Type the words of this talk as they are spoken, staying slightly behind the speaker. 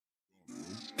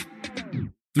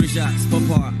3 shots, 4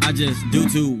 par, I just do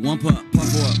 2, 1 putt, par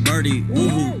 4, birdie,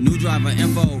 woohoo, new driver,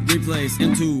 info, replace,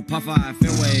 M2, par 5,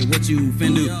 fairway, what you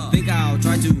fin do? Think I'll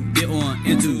try to get on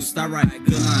into, start right,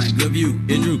 good line, good view,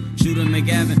 it drew, shooter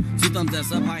McGavin, 2 thumbs that's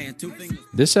up high and 2 fingers.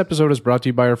 This episode is brought to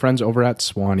you by our friends over at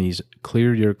Swannies.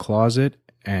 Clear your closet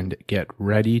and get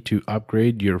ready to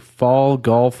upgrade your fall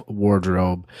golf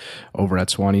wardrobe over at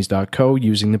swannies.co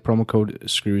using the promo code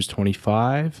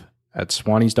SCREWS25. At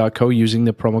swannies.co using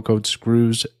the promo code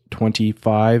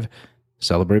SCREWS25.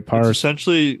 Celebrate pars. It's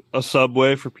essentially a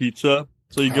Subway for pizza.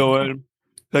 So you go in,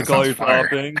 pick all your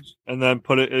toppings, and then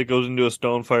it goes into a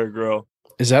Stonefire grill.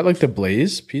 Is that like the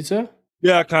Blaze pizza?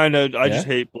 Yeah, kind of. I just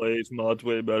hate Blaze. Mod's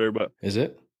way better, but is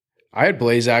it? I had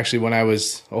Blaze actually when I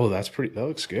was. Oh, that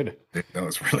looks good. That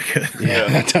looks really good. Yeah,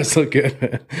 that does look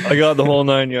good. I got the whole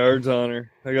 9 yards on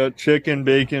her. I got chicken,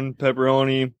 bacon,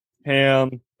 pepperoni,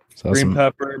 ham, green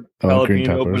pepper,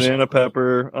 jalapeno, banana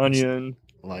pepper, onion.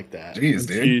 I like that. Jeez,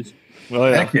 dude. Cheese. Oh,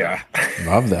 yeah. Heck yeah.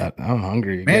 Love that. I'm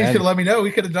hungry. Man, you should have let me know.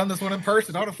 We could have done this one in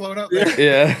person. I would have flown up there.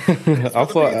 Yeah. I'll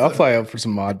fly out for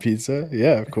some mod pizza.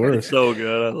 Yeah, of course. It's so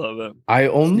good. I love it. I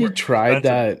only tried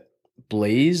that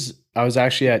Blaze. I was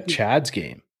actually at Chad's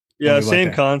game. Yeah,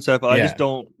 same concept. I just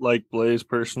don't like Blaze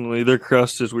personally. Their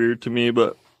crust is weird to me,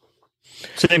 but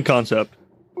same concept.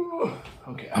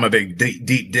 Okay. I'm a big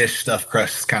deep dish stuffed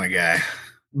crust kind of guy.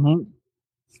 Mm-hmm.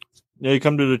 Yeah, you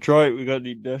come to Detroit, we got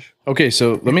deep dish. Okay,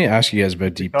 so let me ask you guys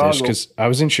about deep dish because I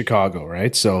was in Chicago,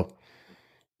 right? So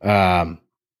I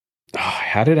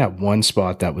had it at one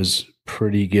spot that was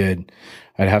pretty good.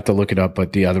 I'd have to look it up,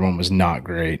 but the other one was not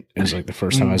great. It was like the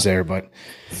first time I was there. But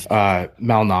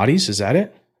Malnati's, is that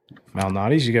it?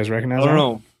 Malnati's, you guys recognize that? I don't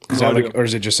know. Is that like, or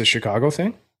is it just a Chicago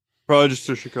thing? Probably just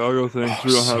a Chicago thing.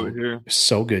 We don't have it here.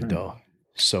 So good though.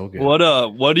 So good.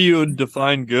 What do you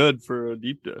define good for a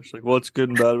deep dish? Like, what's good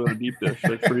and bad about a deep dish,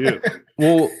 like for you?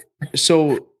 Well,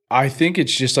 so I think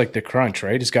it's just like the crunch,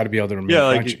 right? It's got to be able to remain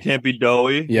like crunchy. it can't be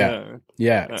doughy. Yeah.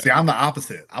 See, I'm the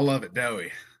opposite. I love it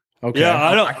doughy. Okay.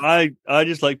 Yeah, I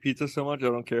just like pizza so much I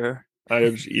don't care. I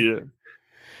just eat it.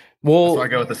 Well, so I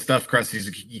go with the stuffed crust.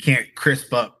 You can't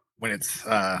crisp up when it's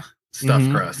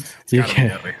stuffed crust. It's gotta be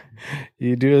doughy.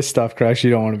 You do a stuffed crust,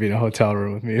 you don't want to be in a hotel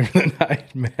room with me for the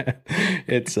night, man.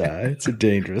 It's a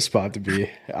dangerous spot to be.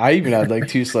 I even had like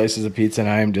 2 slices of pizza and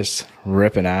I am just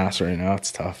ripping ass right now.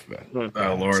 It's tough, but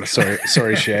oh Lord.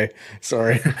 Sorry, Shay.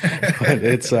 Sorry. But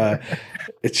it's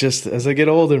just as I get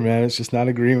older, man, it's just not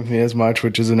agreeing with me as much,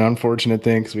 which is an unfortunate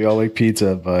thing because we all like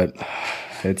pizza, but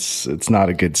it's not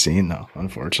a good scene though,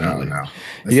 unfortunately. No.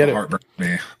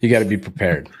 You gotta be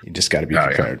prepared. You just gotta be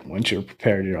prepared. Yeah. Once you're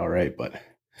prepared, you're all right, but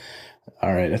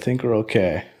all right, I think we're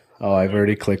okay. Oh, I've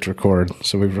already clicked record.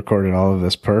 So we've recorded all of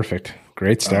this. Perfect.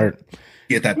 Great start.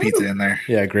 Get that pizza in there.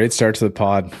 Yeah, great start to the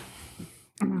pod.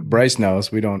 Bryce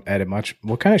knows we don't edit much.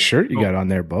 What kind of shirt you got on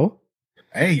there, Beau?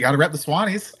 Hey, you got to rep the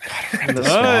Swannies.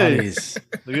 Swannies.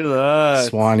 Look at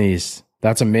that. Swannies.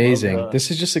 That's amazing. That.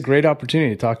 This is just a great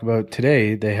opportunity to talk about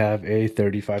today. They have a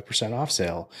 35% off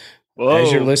sale. Whoa.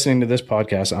 As you're listening to this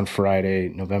podcast on Friday,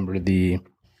 November the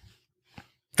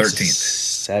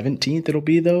 17th it'll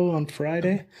be though on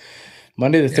Friday,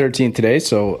 Monday the 13th today.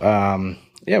 So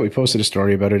we posted a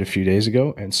story about it a few days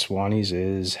ago, and Swannies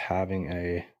is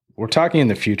having we're talking in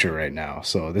the future right now,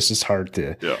 so this is hard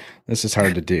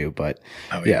to do, but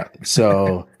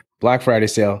so Black Friday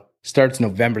sale starts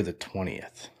November the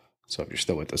 20th. So if you're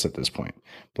still with us at this point,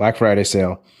 Black Friday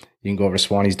sale, you can go over to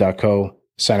swannies.co,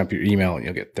 sign up your email, and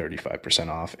you'll get 35%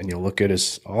 off, and you'll look good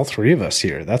as all 3 of us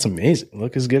here. That's amazing.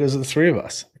 Look as good as the 3 of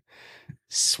us.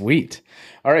 Sweet.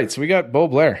 All right, so we got Beau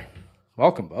Blair.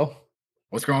 Welcome, Beau.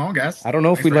 What's going on, guys? I don't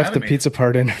know if we left the pizza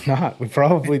part in or not. We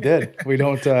probably did. We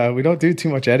don't do too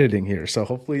much editing here, so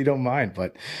hopefully you don't mind.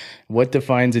 But what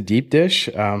defines a deep dish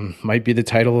might be the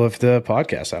title of the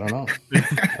podcast. I don't know.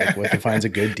 Like, what defines a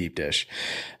good deep dish?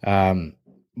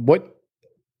 What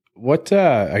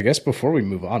I guess before we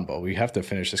move on, Beau, we have to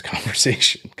finish this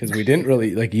conversation because we didn't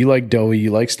really you like doughy,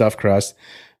 you like stuffed crust,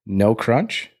 no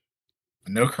crunch.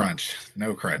 No crunch.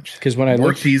 Because when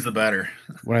more cheese, the better.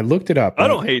 When I looked it up, I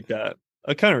don't hate that.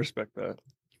 I kind of respect that.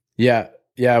 Yeah.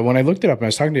 When I looked it up, and I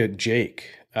was talking to Jake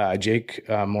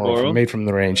Morrow from Made from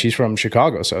the Range. He's from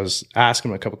Chicago, so I was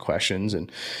asking him a couple questions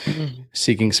and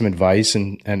seeking some advice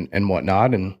and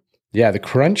whatnot. And yeah, the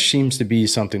crunch seems to be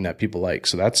something that people like.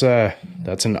 So that's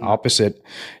an opposite.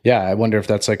 Yeah, I wonder if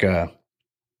that's like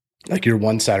you're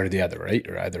one side or the other, right?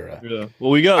 Or either.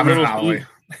 Well, we got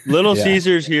Little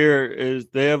Caesars here is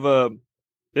they have a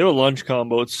lunch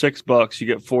combo. It's $6. You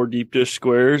get 4 deep dish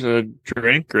squares and a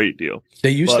drink. Great deal.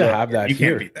 They used to have that you here.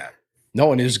 You can't beat that.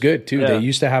 No, and it was good too. Yeah. They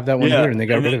used to have that one here, and they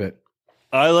got rid of it.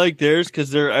 I like theirs because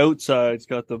their outside's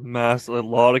got a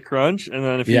lot of crunch, and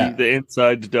then the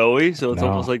inside's doughy, so it's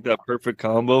almost like that perfect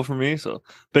combo for me. So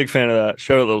big fan of that.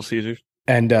 Shout out Little Caesars.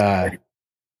 And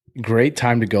great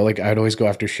time to go. Like I'd always go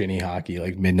after shinny hockey,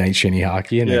 like midnight shinny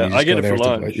hockey, and then you just I get go it there for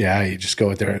lunch. You just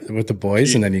go there with the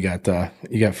boys, and then you got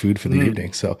food for the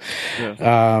evening. So,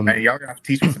 man, y'all gonna have to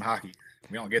teach me some hockey.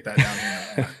 We don't get that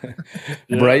down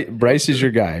here. Bryce is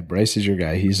your guy.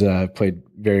 He's played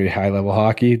very high level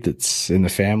hockey. That's in the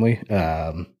family.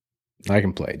 I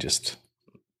can play. That's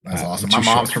awesome. My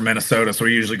mom's from Minnesota, so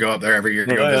we usually go up there every year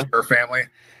to go visit her family.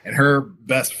 And her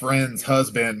best friend's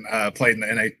husband played in the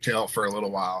NHL for a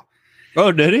little while.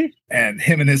 Oh, did he? And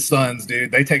him and his sons,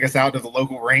 dude, they take us out to the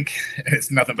local rink. And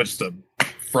it's nothing but just a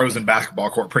frozen basketball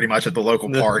court pretty much at the local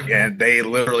park. And they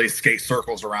literally skate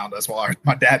circles around us while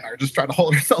my dad and I are just trying to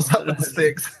hold ourselves up with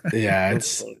sticks. Yeah,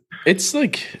 it's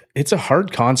a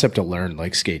hard concept to learn,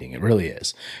 like skating. It really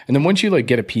is. And then once you like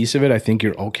get a piece of it, I think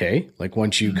you're okay. Like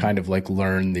once you kind of like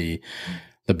learn the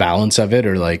balance of it,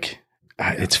 or like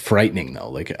it's frightening though.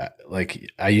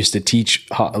 Like I used to teach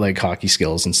like hockey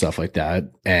skills and stuff like that,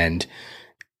 and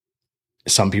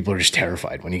some people are just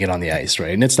terrified when you get on the ice,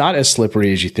 right? And it's not as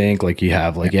slippery as you think. Like you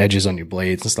have like edges on your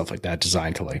blades and stuff like that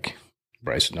designed to like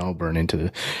burn into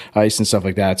the ice and stuff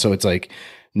like that. So it's like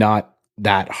not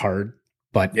that hard,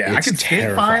 but it's I can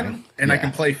skate fine and I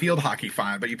can play field hockey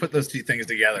fine, but you put those two things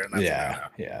together and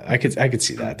that's I could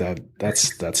see that.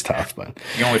 That's tough, but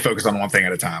you only focus on one thing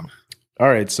at a time. All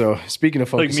right. So speaking of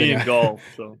focusing, like me in golf.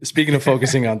 So. Speaking of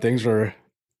focusing on things, we're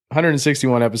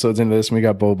 161 episodes into this, and we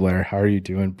got Beau Blair. How are you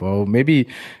doing, Beau? Maybe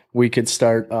we could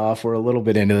start off. We're a little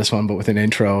bit into this one, but with an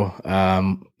intro.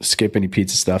 Skip any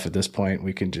pizza stuff at this point.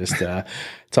 We can just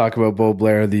talk about Beau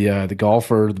Blair, the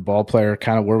golfer, the ball player,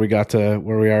 kind of where we got to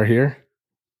where we are here.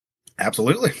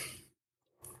 Absolutely.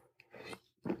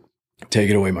 Take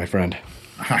it away, my friend.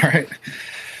 All right.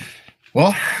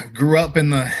 Well, grew up in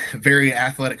the very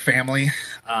athletic family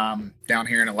down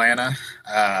here in Atlanta.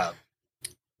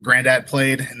 Granddad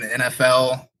played in the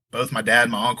NFL. Both my dad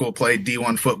and my uncle played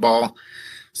D1 football.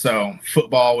 So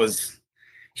football was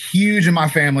huge in my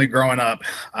family growing up.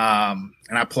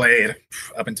 And I played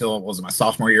up until it was my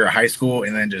sophomore year of high school,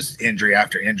 and then just injury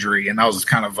after injury. And that was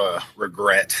kind of a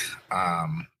regret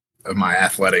of my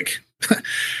athletic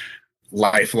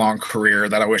lifelong career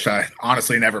that I wish I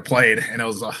honestly never played. And it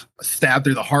was a stab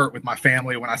through the heart with my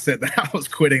family when I said that I was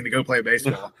quitting to go play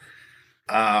baseball.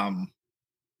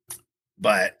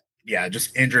 But yeah,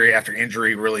 just injury after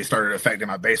injury really started affecting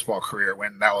my baseball career,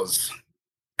 when that was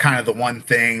kind of the one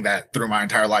thing that through my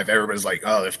entire life, everybody's like,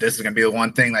 oh, if this is going to be the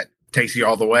one thing that takes you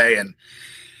all the way. And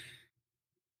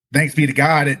thanks be to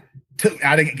God,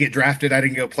 I didn't get drafted. I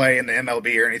didn't go play in the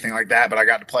MLB or anything like that, but I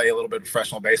got to play a little bit of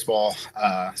professional baseball,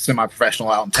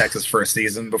 semi-professional out in Texas for a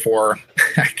season before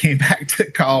I came back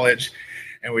to college.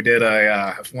 And we did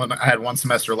I had one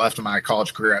semester left in my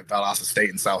college career at Valdosta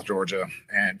State in South Georgia,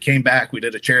 and came back. We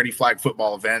did a charity flag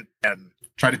football event and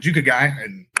tried to juke a guy,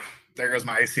 and there goes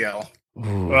my ACL.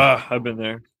 I've been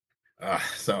there.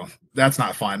 So that's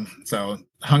not fun. So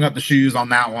hung up the shoes on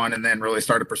that one, and then really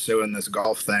started pursuing this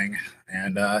golf thing.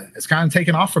 And it's kind of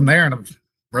taken off from there, and I've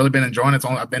really been enjoying it.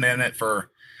 I've been in it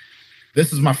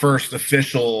this is my first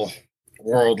official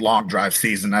world long drive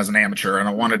season as an amateur, and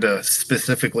I wanted to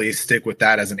specifically stick with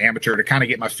that as an amateur to kind of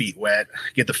get my feet wet,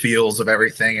 get the feels of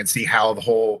everything, and see how the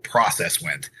whole process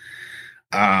went.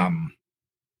 And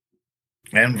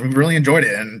we really enjoyed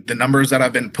it. And the numbers that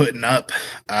I've been putting up,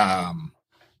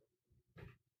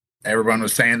 everyone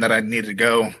was saying that I needed to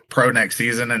go pro next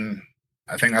season, and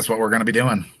I think that's what we're going to be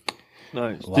doing.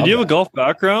 Nice. Did you have a golf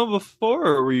background before,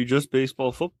 or were you just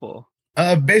baseball, football?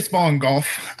 Baseball and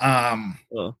golf.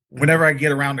 Whenever I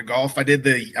get around to golf, I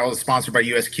was sponsored by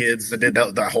US Kids. I did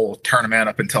the whole tournament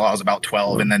up until I was about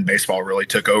 12, and then baseball really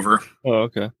took over. Oh,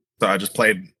 okay. So I just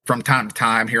played from time to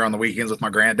time here on the weekends with my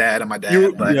granddad and my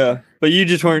dad. But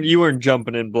you weren't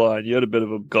jumping in blind. You had a bit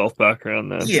of a golf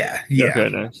background then. Yeah. Okay,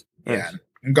 nice. Yeah.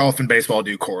 And golf and baseball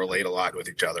do correlate a lot with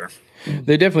each other.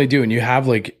 They definitely do. And you have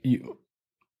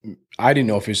I didn't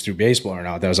know if it was through baseball or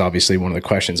not. That was obviously one of the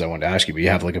questions I wanted to ask you, but you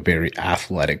have like a very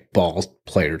athletic ball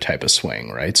player type of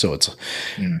swing, right? So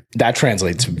that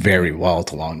translates very well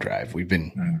to long drive. We've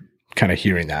been kind of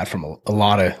hearing that from a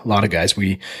lot of guys.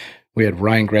 We had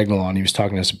Ryan Gregnell on. He was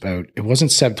talking to us about, it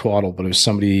wasn't Seb Twaddle, but it was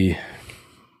somebody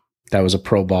that was a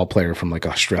pro ball player from like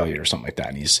Australia or something like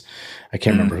that. And I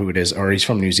can't remember who it is, or he's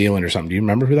from New Zealand or something. Do you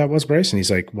remember who that was, Bryce? And he's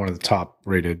like one of the top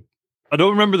rated I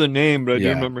don't remember the name, but I do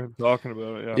remember him talking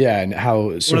about it. Yeah, and how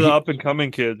one of the up and coming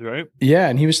kids, right? Yeah,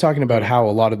 and he was talking about how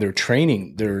a lot of their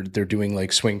training, they're doing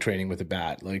like swing training with a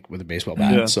bat, like with a baseball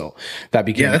bat. Yeah. So that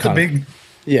became that's a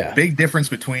big difference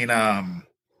between a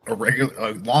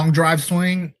long drive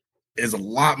swing is a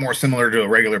lot more similar to a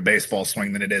regular baseball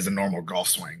swing than it is a normal golf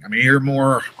swing. I mean, you're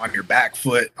more on your back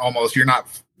foot almost. You're not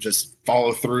just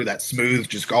follow through that smooth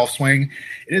just golf swing.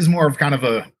 It is more of kind of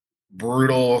a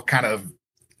brutal kind of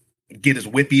get as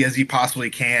whippy as you possibly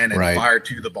can and fire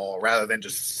to the ball rather than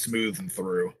just smooth and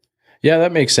through. Yeah,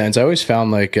 that makes sense. I always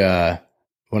found like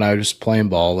when I was playing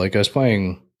ball, like I was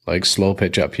playing like slow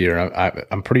pitch up here.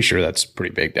 I'm pretty sure that's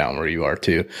pretty big down where you are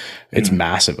too. It's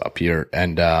massive up here.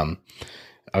 And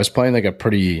I was playing like a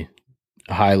pretty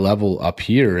high level up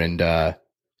here, and I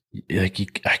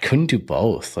couldn't do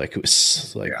both. Like it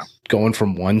was like going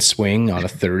from one swing on a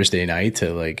Thursday night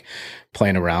to like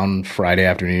playing around Friday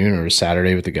afternoon or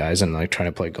Saturday with the guys and like trying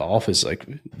to play golf is like,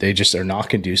 they just are not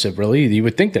conducive really. You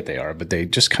would think that they are, but they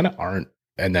just kind of aren't.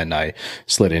 And then I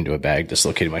slid into a bag,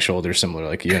 dislocated my shoulder, similar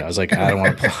like you. And I was like, I don't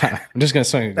want to play. I'm just going to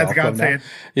swing a golf club now.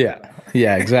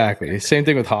 Yeah, exactly. Same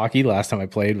thing with hockey. Last time I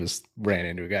played ran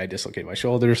into a guy, dislocated my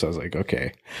shoulder. So I was like,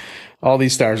 okay, all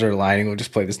these stars are aligning. We'll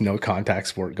just play this no contact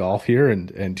sport golf here,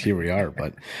 and here we are.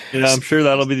 But yeah, I'm sure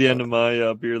that'll be the end of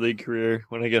my beer league career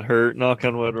when I get hurt. Knock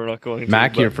on wood, we're not going to.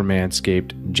 Mac here for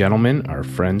Manscaped. Gentlemen, our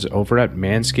friends over at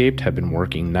Manscaped have been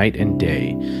working night and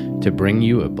day to bring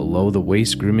you a below the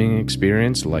waist grooming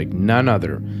experience like none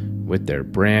other with their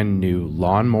brand new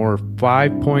Lawnmower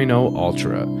 5.0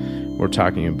 Ultra. We're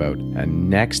talking about a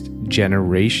next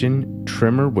generation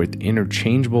trimmer with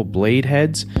interchangeable blade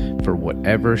heads for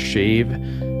whatever shave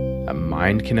a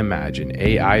mind can imagine.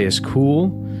 AI is cool,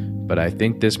 but I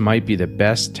think this might be the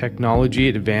best technology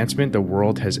advancement the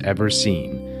world has ever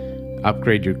seen.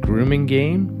 Upgrade your grooming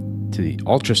game to the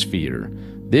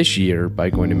Ultrasphere this year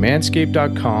by going to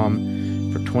manscaped.com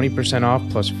for 20% off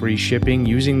plus free shipping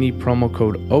using the promo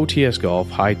code OTSGolf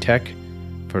high tech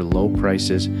for low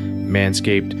prices.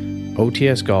 Manscaped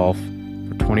OTS Golf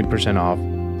for 20% off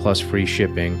plus free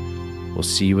shipping. We'll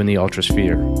see you in the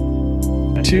Ultrasphere.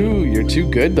 You're too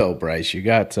good though, Bryce. You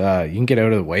got you can get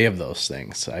out of the way of those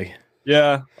things. I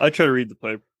try to read the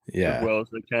play as well as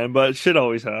I can, but shit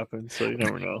always happens, so you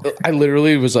never know. I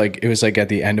literally was like, it was like at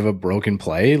the end of a broken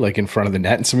play, like in front of the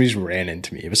net, and somebody just ran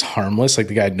into me. It was harmless, like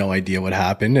the guy had no idea what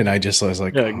happened, and I was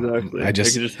like, yeah, exactly. It could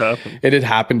just happen. It had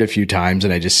happened a few times,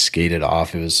 and I just skated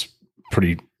off. It was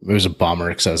a bummer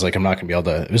because I was like, I'm not going to be able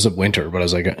to, it was a winter, but I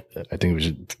was like, I think it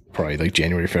was probably like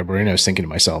January, February. And I was thinking to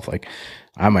myself, like,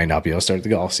 I might not be able to start the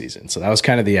golf season. So that was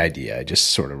kind of the idea. I just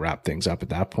sort of wrapped things up at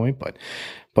that point.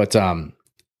 But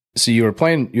so you were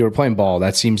playing ball.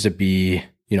 That seems to be,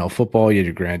 football. You had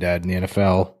your granddad in the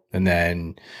NFL, and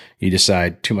then you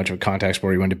decide too much of a contact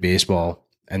sport. You went to baseball,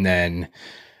 and then,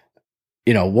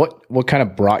 what kind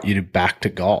of brought you back to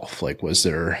golf? Like, was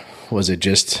it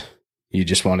just, you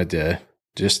just wanted to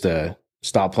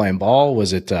stop playing ball?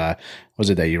 Was it that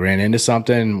you ran into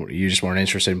something? You just weren't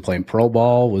interested in playing pro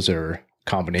ball? Was there a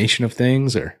combination of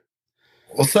things, or?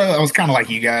 Well, so I was kind of like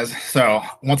you guys. So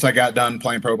once I got done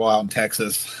playing pro ball out in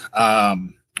Texas, I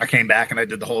came back and I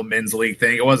did the whole men's league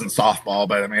thing. It wasn't softball,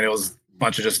 but I mean, it was a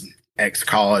bunch of just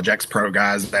ex-college, ex-pro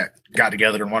guys that got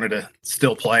together and wanted to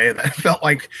still play. That felt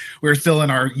like we were still in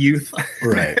our youth.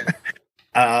 Right.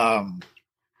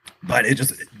 But it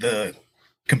just, the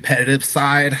competitive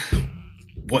side,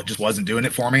 just wasn't doing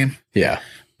it for me. Yeah.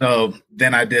 So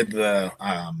then I did the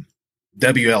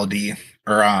WLD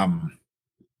or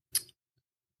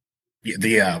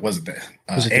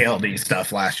ALD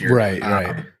stuff last year.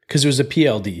 Right. Because it was a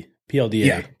PLDA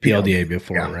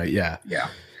before, yeah. Right? Yeah.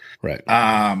 Right.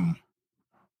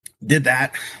 Did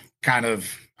that kind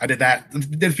of. I did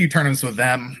a few tournaments with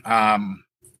them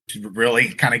to really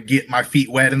kind of get my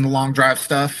feet wet in the long drive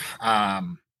stuff.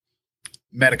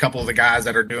 Met a couple of the guys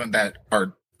that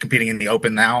are competing in the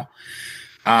Open now.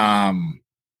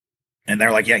 And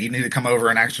they're like, yeah, you need to come over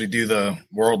and actually do the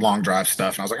world long drive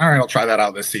stuff. And I was like, all right, I'll try that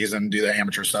out this season, do the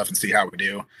amateur stuff and see how we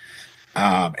do.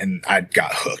 And I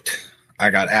got hooked. I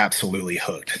got absolutely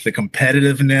hooked. The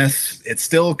competitiveness, it's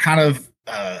still kind of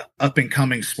up and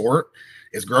coming sport,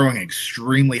 is growing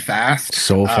extremely fast.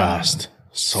 So fast.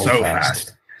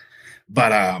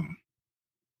 But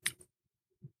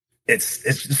it's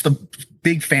just a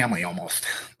big family almost.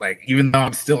 Like, even though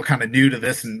I'm still kind of new to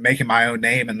this and making my own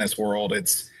name in this world,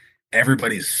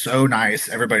 everybody's so nice.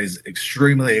 Everybody's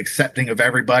extremely accepting of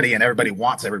everybody, and everybody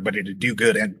wants everybody to do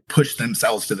good and push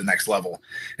themselves to the next level.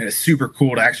 And it's super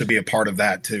cool to actually be a part of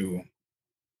that, to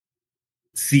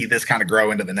see this kind of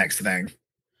grow into the next thing.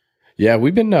 Yeah,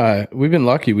 we've been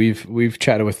lucky. We've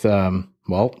chatted with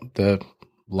the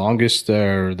longest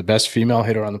or the best female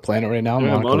hitter on the planet right now,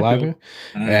 Monica Live.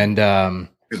 And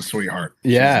she's a sweetheart.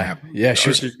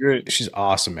 She's great. She's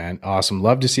awesome, man. Awesome.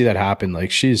 Love to see that happen.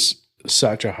 Like, she's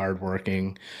such a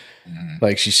hardworking,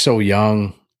 like, she's so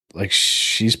young. Like,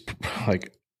 she's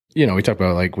like, we've talked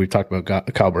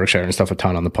about Kyle Berkshire and stuff a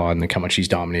ton on the pod, and like how much she's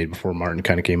dominated before Martin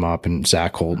kind of came up, and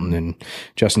Zach Holton and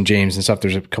Justin James and stuff.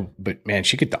 There's a couple, but man,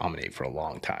 she could dominate for a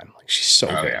long time. Like, she's so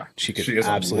good. Yeah. She could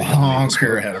absolutely a long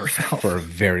career ahead of herself for a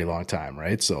very long time,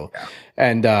 right? So,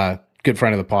 and good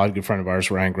friend of the pod, good friend of ours,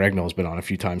 Ryan Gregnell, has been on a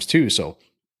few times too. So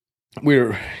we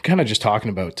were kind of just talking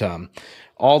about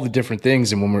all the different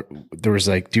things, and when there was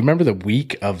like, do you remember the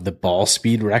week of the ball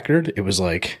speed record? It was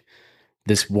like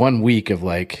this 1 week of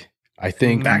like, I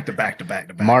think back to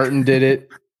back. Martin did it,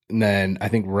 and then I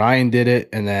think Ryan did it,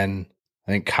 and then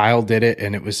I think Kyle did it,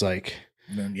 and it was like,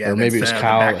 or maybe it was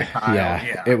Kyle.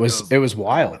 Yeah, it was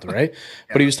wild, right?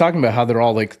 But he was talking about how they're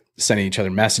all like sending each other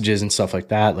messages and stuff like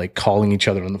that, like calling each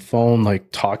other on the phone,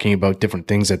 like talking about different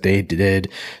things that they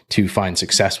did to find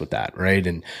success with that, right?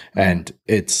 And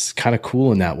it's kind of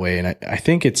cool in that way. And I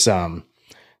think it's the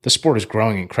sport is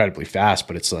growing incredibly fast,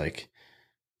 but it's like,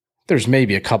 there's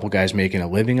maybe a couple guys making a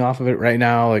living off of it right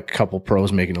now, like a couple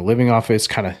pros making a living off of it. It's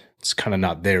kind of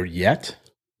not there yet.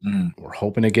 We're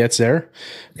hoping it gets there,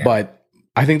 but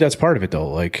I think that's part of it though.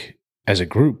 Like, as a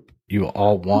group, you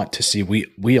all want to see,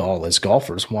 we all as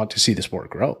golfers want to see the sport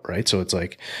grow, right? So it's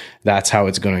like, that's how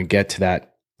it's going to get to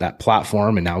that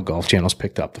platform. And now Golf Channel's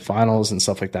picked up the finals and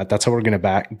stuff like that. That's how we're going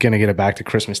to get it back to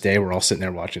Christmas Day. We're all sitting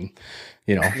there watching,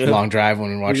 Long Drive when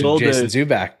we're watching Jason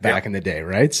Zuback back in the day,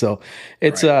 right? So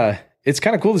it's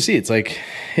kind of cool to see. It's like,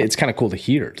 it's kind of cool to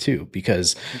hear too,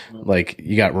 because like,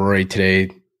 you got Rory today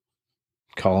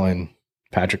calling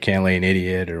Patrick Cantlay an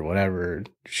idiot or whatever,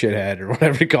 shithead or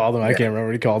whatever he called him. I can't remember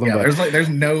what he called him. Yeah, but there's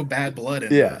no bad blood in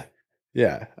there.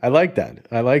 Yeah. I like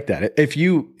that. If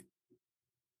you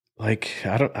like,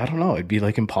 I don't know, it'd be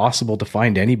like impossible to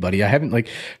find anybody. I haven't like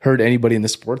heard anybody in the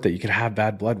sport that you could have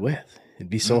bad blood with. It'd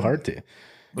be so hard to.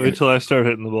 Wait till I start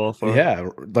hitting the ball far. Yeah,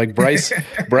 like Bryce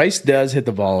does hit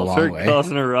the ball a long way.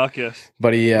 Causing a ruckus.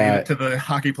 But he leave it to the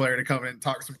hockey player to come in and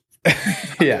talk some.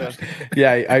 yeah.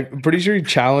 I'm pretty sure he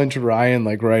challenged Ryan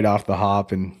like right off the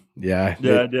hop, and I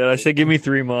did. I said give me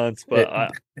 3 months, but I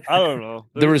don't know.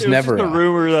 There was never just a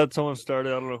rumor that someone started.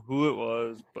 I don't know who it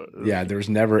was, but there was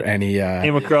never any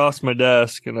came across my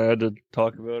desk, and I had to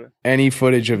talk about it. Any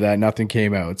footage of that? Nothing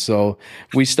came out. So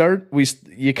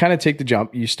you kind of take the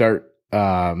jump. You start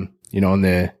in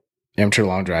the amateur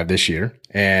long drive this year,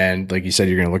 and like you said,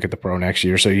 you're going to look at the pro next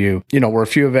year. So we're a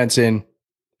few events in.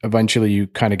 Eventually, you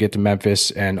kind of get to Memphis,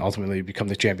 and ultimately you become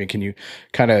the champion. Can you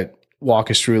kind of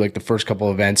walk us through like the first couple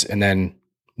of events, and then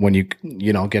when you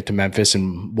get to Memphis,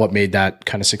 and what made that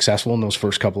kind of successful in those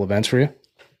first couple events for you?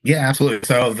 Yeah, absolutely.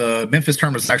 So the Memphis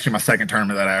tournament was actually my second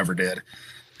tournament that I ever did.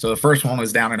 So the first one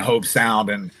was down in Hobe Sound,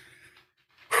 and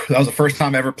that was the first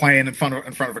time ever playing in front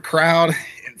of a crowd,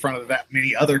 in front of that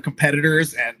many other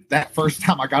competitors. And that first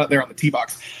time I got it there on the tee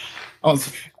box, I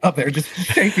was up there just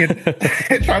shaking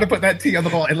and trying to put that tee on the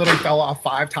ball. It literally fell off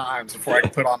 5 times before I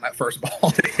could put on that first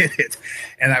ball to hit it.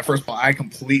 And that first ball, I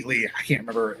can't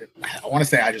remember. I want to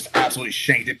say I just absolutely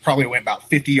shanked it. Probably went about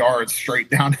 50 yards straight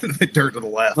down into the dirt to the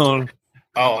left.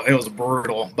 Oh, it was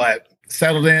brutal. But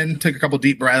settled in, took a couple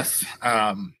deep breaths,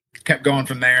 kept going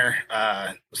from there.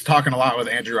 Was talking a lot with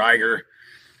Andrew Iger,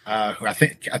 who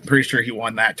I'm pretty sure he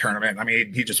won that tournament. I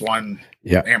mean, he just won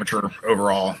amateur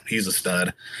overall. He's a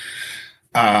stud.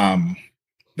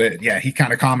 But yeah, he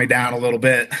kind of calmed me down a little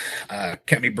bit,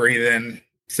 kept me breathing.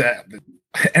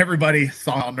 Everybody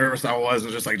saw how nervous I was.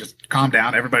 It was just calm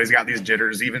down. Everybody's got these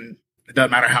jitters. Even it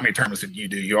doesn't matter how many tournaments you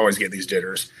do, you always get these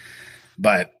jitters.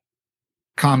 But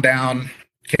calm down.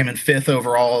 Came in 5th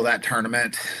overall of that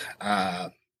tournament.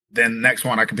 Then the next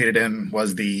one I competed in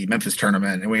was the Memphis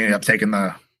tournament, and we ended up taking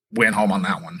the win home on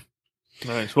that one.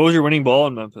 Nice. What was your winning ball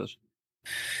in Memphis?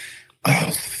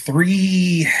 Oh,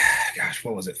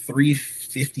 what was it?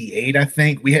 358, I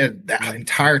think. We had that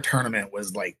entire tournament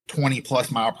was like 20 plus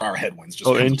mile per hour headwinds. Just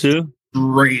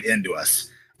straight into us.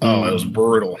 Oh, it was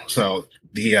brutal. So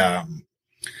to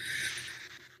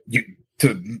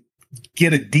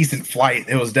get a decent flight,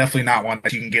 it was definitely not one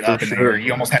that you can get up in the air.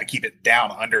 You almost had to keep it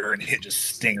down under and hit just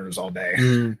stingers all day.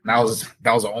 And that was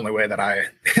the only way that I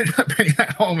ended up bringing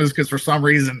that home, is because for some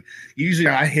reason, usually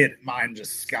I hit mine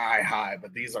just sky high,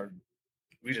 but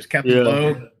we just kept it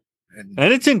low. And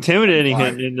it's intimidating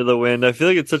hitting into the wind. I feel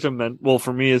like it's such a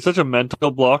for me, it's such a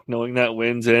mental block knowing that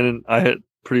wind's in, and I hit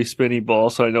pretty spinny ball,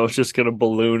 so I know it's just gonna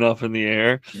balloon up in the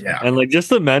air. Yeah. And like just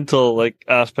the mental like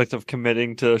aspect of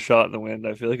committing to a shot in the wind,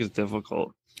 I feel like it's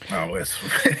difficult. Oh,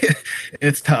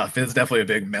 it's tough. It's definitely a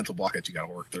big mental block that you got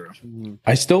to work through.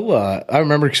 I still I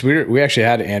remember because we actually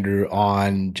had Andrew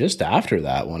on just after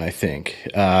that one. I think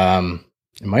it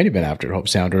might have been after Hope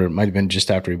Sound, or it might have been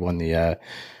just after he won the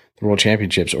World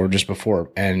Championships, or just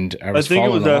before. And I think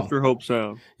it was after Hope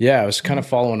Sound. Yeah, I was kind of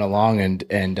following along,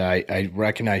 and I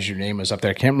recognized your name was up there.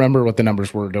 I can't remember what the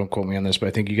numbers were. Don't quote me on this, but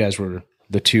I think you guys were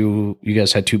you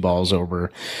guys had 2 balls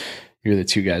over. You're the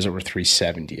 2 guys over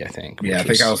 370, I think. Yeah, I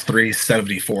think I was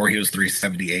 374. He was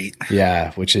 378.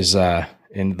 Yeah, which is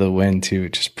in the wind too,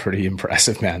 which is pretty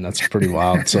impressive, man. That's pretty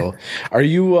wild. So are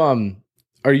you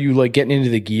like getting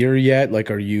into the gear yet? Like,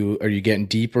 are you getting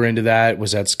deeper into that?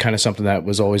 Was that kind of something that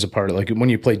was always a part of, like, when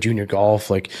you played junior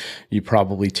golf, like you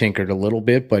probably tinkered a little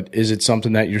bit, but is it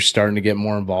something that you're starting to get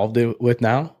more involved with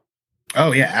now?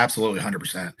 Oh yeah, absolutely.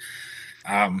 100%.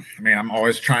 I mean, I'm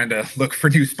always trying to look for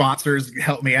new sponsors to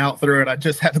help me out through it. I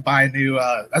just had to buy a new,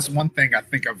 that's one thing I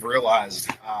think I've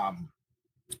realized,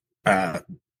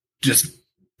 just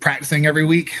practicing every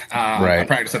week. Right. I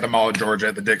practice at the Mall of Georgia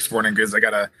at the Dick's Sporting Goods. I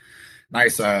got a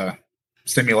nice,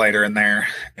 simulator in there,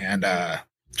 and,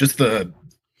 just the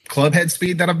club head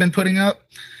speed that I've been putting up,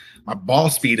 my ball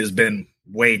speed has been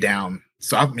way down.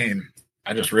 So, I mean,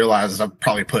 I just realized I've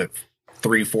probably put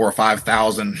 3, 4,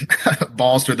 5,000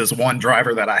 balls through this one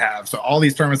driver that I have. So all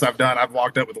these tournaments I've done, I've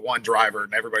walked up with one driver,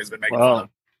 and everybody's been making fun.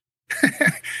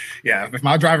 Yeah, if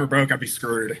my driver broke, I'd be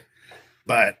screwed.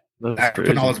 But after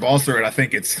putting all those balls through it, I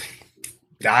think it's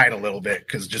died a little bit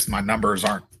because just my numbers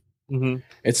aren't. Mm-hmm.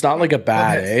 It's not like a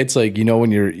bat. It's like,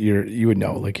 when you would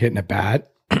know, like hitting a bat.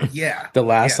 Yeah. The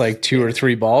last like 2 or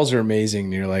 3 balls are amazing.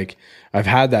 And you're like, I've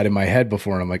had that in my head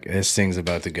before, and I'm like, this thing's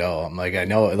about to go. I'm like, I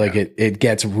know, like it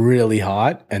gets really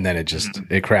hot, and then it just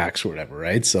it cracks or whatever,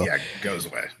 right? So yeah, it goes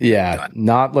away. Yeah, done.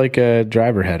 Not like a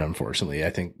driver head, unfortunately. I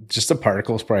think just the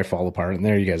particles probably fall apart in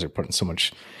there. You guys are putting so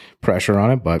much pressure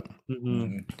on it, but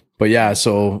yeah,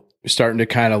 so starting to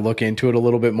kind of look into it a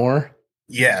little bit more.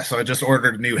 Yeah, so I just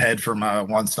ordered a new head from a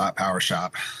One Stop Power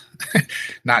Shop.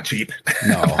 Not cheap,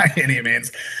 no, by any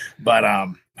means, but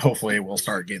hopefully we'll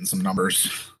start getting some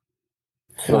numbers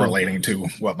correlating to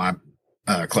what my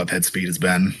club head speed has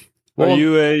been. Well, are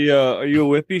you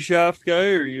a whippy shaft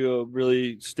guy, or are you a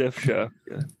really stiff shaft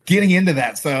guy? Getting into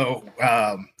that, so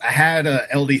I had a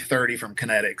LD30 from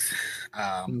Kinetics,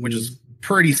 which is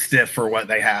pretty stiff for what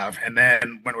they have. And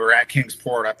then when we were at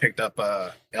Kingsport, I picked up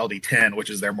a LD10,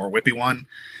 which is their more whippy one,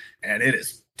 and it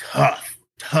is tough.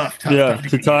 Yeah,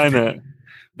 to time it.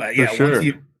 But yeah, sure.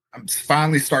 I'm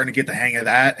finally starting to get the hang of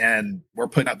that, and we're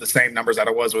putting up the same numbers that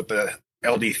I was with the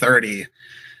LD30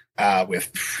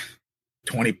 with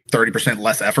 20-30%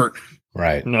 less effort.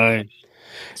 Right. Nice.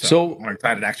 So I'm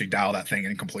excited to actually dial that thing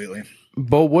in completely.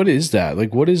 But what is that?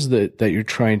 Like, what is that you're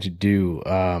trying to do?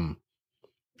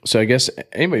 So I guess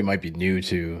anybody might be new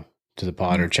to the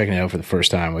pod or checking it out for the first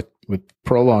time. With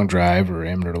pro long drive or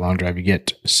amateur long drive, you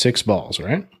get 6 balls,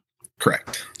 right?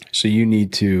 Correct. So you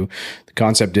need to, the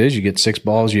concept is you get 6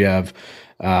 balls. You have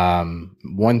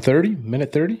 130,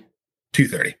 minute 30?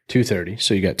 230. 230.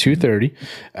 So you got 230,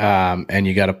 and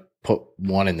you got to put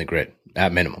 1 in the grid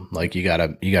at minimum. Like you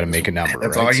gotta make a number.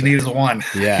 That's right? all you need is 1.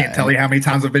 Yeah. I can't tell you how many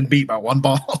times I've been beat by 1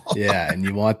 ball. Yeah, and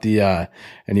you want and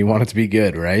you want it to be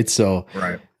good, right? So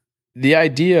right. The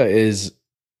idea is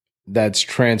that's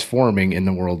transforming in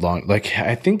the world long. Like,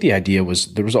 I think the idea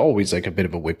was there was always like a bit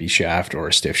of a whippy shaft or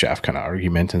a stiff shaft kind of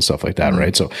argument and stuff like that,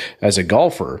 right? So as a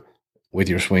golfer, with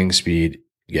your swing speed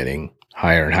getting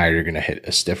higher and higher, you're going to hit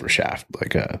a stiffer shaft,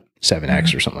 like a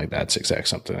 7X or something like that, 6X,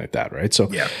 something like that, right?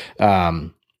 So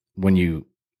when you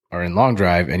are in long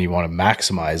drive and you want to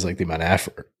maximize like the amount of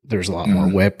effort, there's a lot more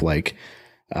whip. Like,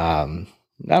 I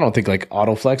don't think like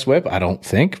auto flex whip, I don't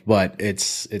think, but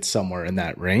it's somewhere in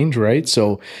that range, right?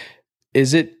 So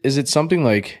is it something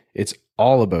like it's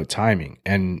all about timing?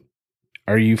 And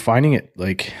are you finding it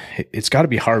like it's got to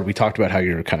be hard? We talked about how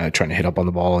you're kind of trying to hit up on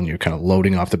the ball and you're kind of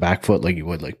loading off the back foot like you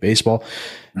would like baseball.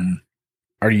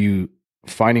 Are you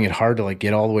finding it hard to like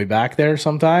get all the way back there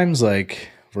sometimes, like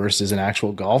versus an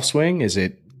actual golf swing? Is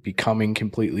it becoming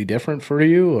completely different for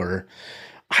you, or?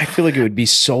 I feel like it would be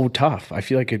so tough. I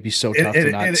feel like it'd be so tough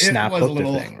to not snap hook the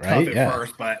thing, right? Tough at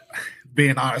first, but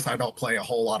being honest, I don't play a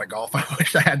whole lot of golf. I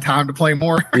wish I had time to play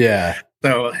more. Yeah.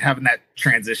 So having that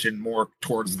transition more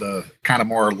towards the kind of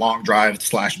more long drive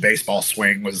 / baseball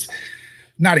swing was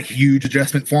not a huge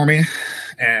adjustment for me.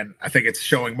 And I think it's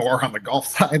showing more on the golf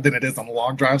side than it is on the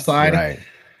long drive side. Right.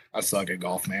 I suck at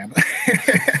golf, man.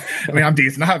 I mean, I'm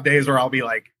decent. I have days where I'll be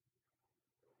like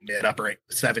mid upper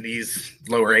 70s,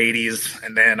 lower 80s,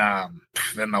 and then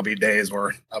there'll be days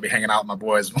where I'll be hanging out with my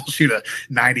boys and we'll shoot a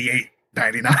 98,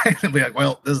 99 and be like,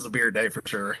 well, this is a beer day for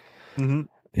sure. Mm-hmm.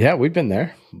 Yeah, we've been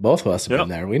there. Both of us have been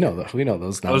there. We know those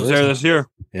numbers. I was there this year.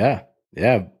 Yeah.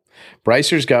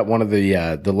 Brycer's got one of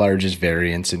the largest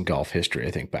variants in golf history,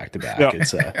 I think, back to back.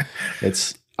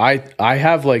 Yeah. I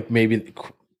have like maybe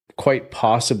quite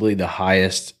possibly the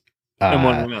highest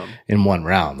in one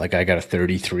round. Like I got a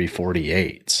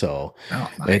 33-48. So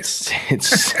nice.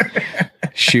 it's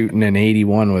shooting an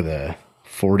 81 with a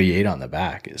 48 on the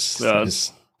back is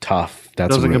tough. That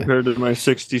doesn't compare to my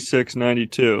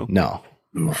 66-92. No,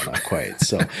 not quite.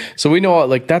 So we know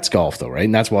like that's golf though, right?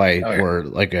 And that's why we're,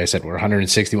 like I said, we're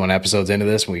 161 episodes into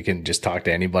this. And we can just talk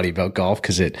to anybody about golf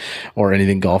or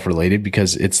anything golf related,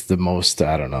 because it's the most,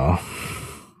 I don't know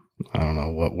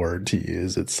what word to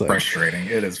use. It's like frustrating.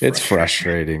 It's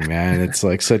frustrating, man. It's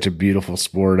like such a beautiful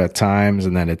sport at times,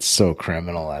 and then it's so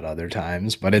criminal at other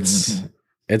times. But it's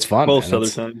fun. Most other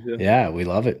times, yeah. We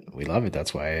love it.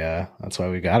 That's why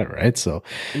we got it, right? So,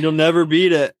 and you'll never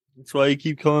beat it. That's why you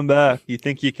keep coming back. You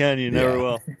think you can, you never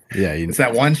will. Yeah, it's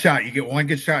that one shot. You get one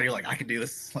good shot, you're like, I can do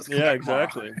this. Let's go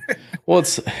exactly. Well,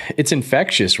 it's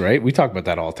infectious, right? We talk about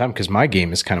that all the time because my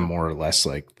game is kind of more or less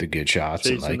like the good shots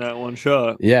chasing and like that one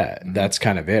shot. Yeah, that's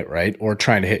kind of it, right? Or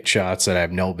trying to hit shots that I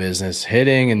have no business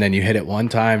hitting, and then you hit it one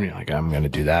time, and you're like, I'm going to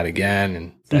do that again,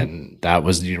 and then that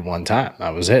was your one time.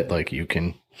 That was it. Like you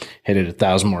can hit it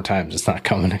 1,000 more times. It's not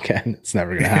coming again. It's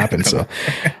never going to happen. So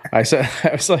I saw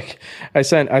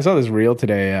this reel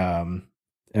today, and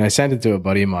I sent it to a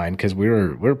buddy of mine because we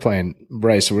were playing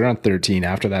Bryce. So we were on 13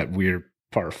 after that weird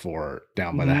par 4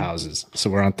 down by the houses.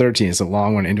 So we're on 13. It's a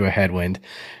long one into a headwind.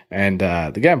 And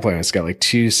the guy I'm playing with has got like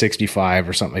 265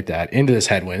 or something like that into this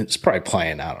headwind. It's probably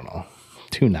playing, I don't know,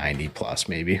 290 plus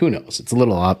maybe. Who knows? It's a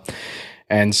little up.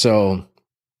 And so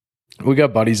we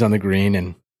got buddies on the green,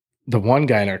 and the one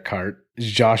guy in our cart,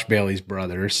 Josh Bailey's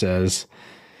brother, says,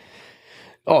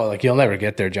 "Oh, like you'll never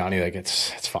get there, Johnny. Like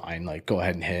it's fine. Like go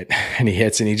ahead and hit." And he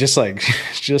hits, and he just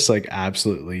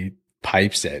absolutely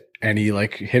pipes it, and he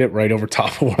like hit it right over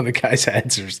top of one of the guys'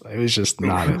 heads. It was just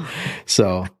not it.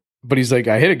 So, but he's like,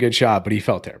 I hit a good shot, but he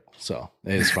felt terrible. So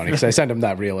it is funny because I sent him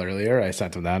that reel earlier. I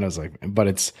sent him that, and I was like, but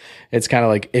it's kind of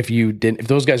like if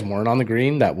those guys weren't on the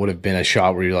green, that would have been a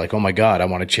shot where you're like, oh my God, I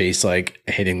want to chase like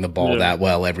hitting the ball that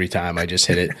well every time. I just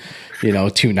hit it,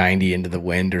 290 into the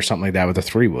wind or something like that with a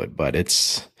 3-wood. But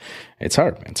it's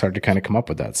hard, man. It's hard to kind of come up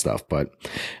with that stuff. But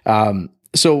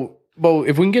so, Beau,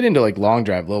 if we can get into like long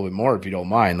drive a little bit more, if you don't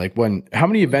mind, like how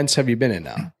many events have you been in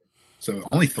now? So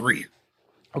only 3.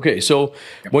 Okay, so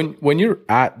when you're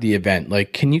at the event,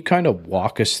 like, can you kind of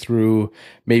walk us through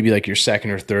maybe like your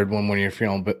second or third one when you're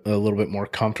feeling a little bit more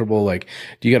comfortable? Like,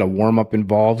 do you got a warm up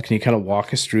involved? Can you kind of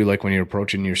walk us through like when you're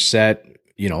approaching your set,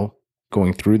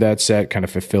 going through that set, kind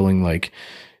of fulfilling like,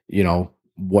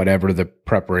 whatever the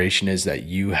preparation is that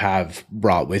you have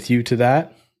brought with you to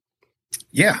that?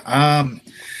 Yeah.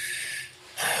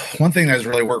 One thing that has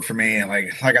really worked for me, and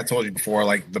like I told you before,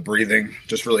 like the breathing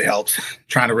just really helps.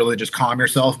 Trying to really just calm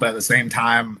yourself, but at the same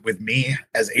time, with me,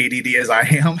 as ADD as I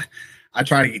am, I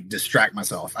try to distract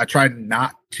myself. I try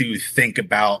not to think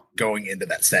about going into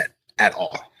that set at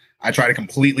all. I try to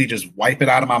completely just wipe it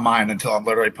out of my mind until I'm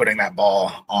literally putting that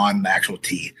ball on the actual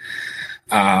tee.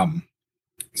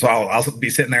 So I'll be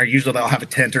sitting there. Usually they'll have a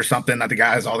tent or something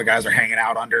that all the guys are hanging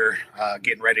out under,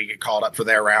 getting ready to get called up for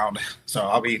their round. So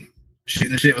I'll be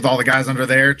shooting the shit with all the guys under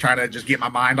there, trying to just get my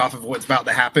mind off of what's about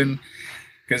to happen.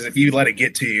 Because if you let it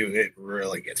get to you, it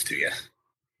really gets to you.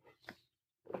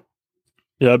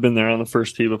 Yeah, I've been there on the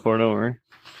first tee before. Don't worry.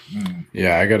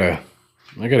 Yeah, I gotta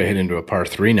hit into a par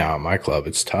 3 now at my club.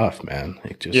 It's tough, man.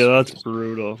 That's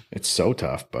brutal. It's so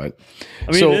tough, but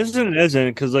I mean, it isn't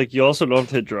because like you also don't have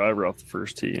to hit driver off the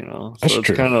first tee, So it's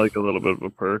kind of like a little bit of a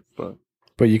perk,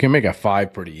 but you can make a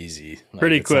 5 pretty easy,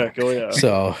 pretty quick.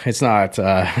 So it's not,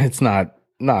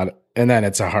 and then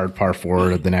it's a hard par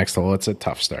 4 at the next hole. It's a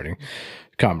tough starting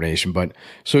combination. But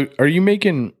so are you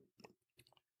making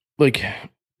like,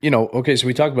 okay, so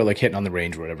we talked about like hitting on the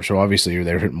range or whatever. So obviously you're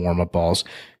there hitting warm up balls.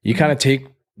 You kind of take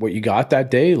what you got that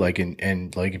day, like,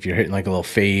 and like if you're hitting like a little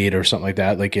fade or something like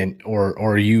that, like or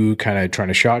are you kind of trying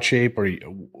to shot shape, or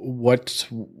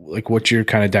what's your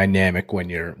kind of dynamic when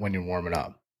you're warming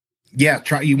up? Yeah,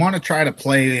 you want to try to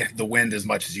play the wind as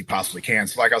much as you possibly can.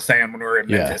 So like I was saying, when we were in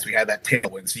Memphis, we had that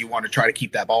tailwind. So you want to try to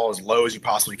keep that ball as low as you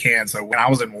possibly can. So when I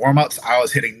was in warm-ups, I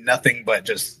was hitting nothing but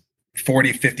just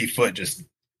 40, 50 foot, just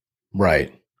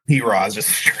right. T-Raws just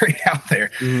straight out there.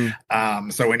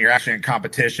 So when you're actually in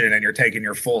competition and you're taking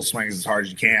your full swings as hard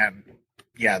as you can,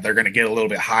 yeah, they're going to get a little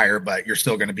bit higher, but you're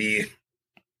still going to be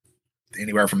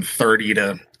anywhere from 30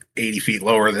 to 80 feet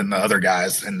lower than the other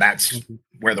guys. And that's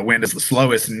where the wind is the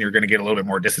slowest, and you're going to get a little bit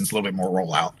more distance, a little bit more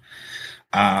rollout.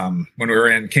 When we were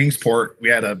in Kingsport, we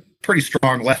had a pretty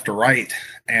strong left to right,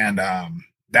 and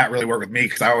that really worked with me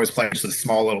because I always play just a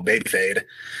small little baby fade.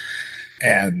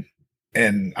 And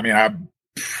I mean, I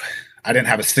didn't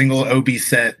have a single OB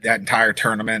set that entire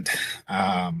tournament.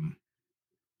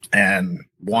 And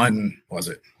one, was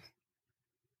it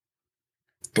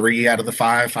 3 out of the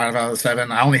 5 out of the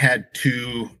 7? I only had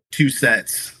two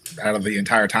sets out of the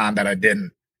entire time that I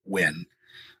didn't win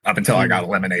up until I got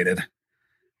eliminated.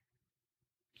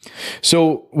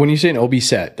 So when you say an OB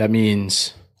set, that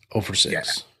means 0 for 6.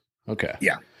 Yeah. Okay.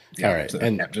 Yeah. All right. So,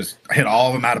 and just hit all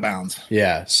of them out of bounds.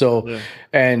 Yeah. So,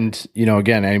 and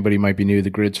again, anybody might be new. The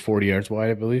grid's 40 yards wide,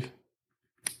 I believe.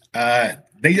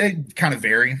 They kind of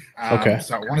vary. Okay.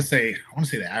 So I want to say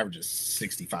the average is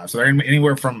 65. So they're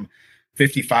anywhere from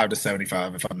 55 to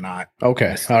 75, if I'm not.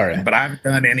 Okay. mistaken. All right. But I haven't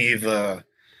done any of the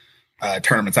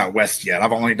tournaments out west yet.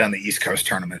 I've only done the East Coast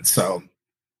tournaments. So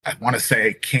I want to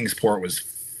say Kingsport was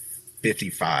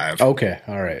 55. Okay.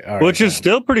 All right. Which is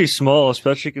still pretty small,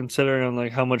 especially considering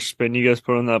like how much spin you guys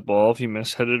put on that ball if you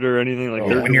mishit it or anything. Like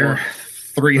when you're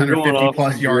 350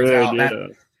 plus yards out,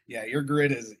 your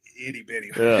grid is itty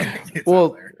bitty. Yeah.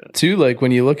 Well, too, like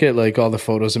when you look at like all the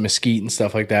photos of Mesquite and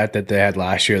stuff like that they had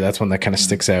last year, that's one that kind of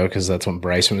sticks out because that's when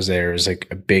Bryson was there. It was like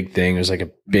a big thing. It was like a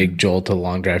big jolt to the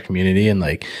long drive community, and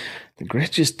like the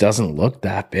grid just doesn't look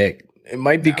that big. It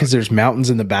might be because there's mountains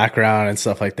in the background and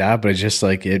stuff like that, but it's just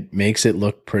like it makes it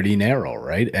look pretty narrow,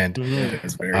 right? And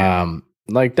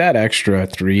like that extra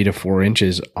 3 to 4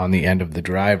 inches on the end of the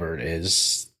driver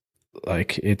is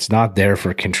like it's not there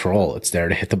for control. It's there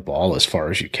to hit the ball as far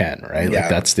as you can, right? Like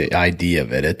that's the idea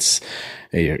of it. It's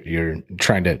you're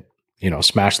trying to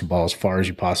smash the ball as far as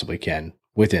you possibly can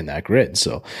within that grid.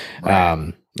 So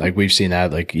like we've seen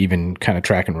that, like even kind of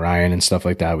tracking Ryan and stuff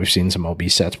like that. We've seen some OB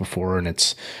sets before, and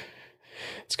it's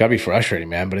got to be frustrating,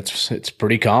 man, but it's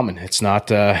pretty common. It's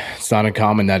not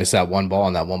uncommon that it's that one ball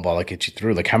and that one ball that gets you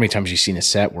through. Like how many times have you seen a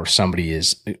set where somebody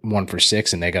is 1 for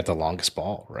 6 and they got the longest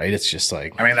ball, right? It's just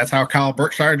like, I mean, that's how Kyle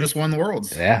Berkshire just won the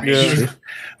Worlds. Yeah. He was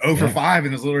 0 for 5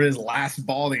 and it was literally his last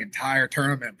ball the entire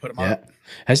tournament, put him up.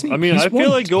 Hasn't he? I mean, I feel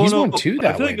like he's won 2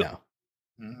 that way now.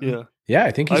 Yeah. Yeah,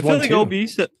 I think he's won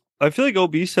 2. I feel like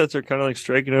OB sets are kind of like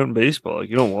striking out in baseball. Like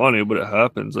you don't want to, but it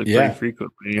happens like pretty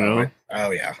frequently,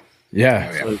 Oh yeah.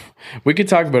 Yeah, we could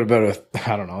talk about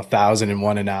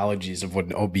 1,001 analogies of what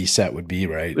an OB set would be,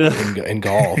 right? In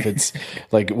golf, it's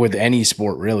like with any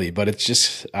sport really, but it's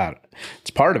just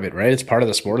it's part of it, right? It's part of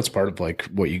the sport. It's part of like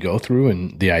what you go through,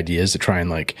 and the idea is to try and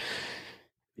like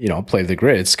play the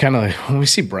grid. It's kind of like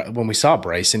when we saw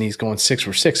Bryson, he's going 6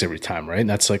 for 6 every time, right? And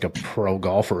that's like a pro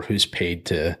golfer who's paid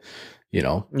to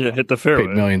hit the fairway,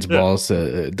 paid millions of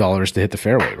dollars to hit the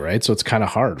fairway, right? So it's kind of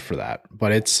hard for that,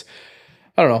 but it's.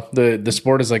 I don't know. The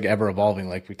sport is like ever evolving,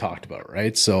 like we talked about,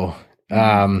 right? So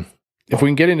if we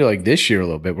can get into like this year a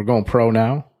little bit, we're going pro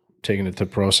now, taking it to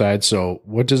pro side. So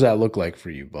what does that look like for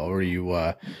you, Beau? Are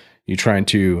you trying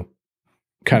to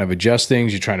kind of adjust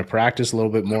things? You trying to practice a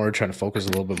little bit more, trying to focus a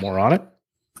little bit more on it?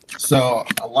 So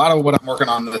a lot of what I'm working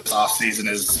on this off season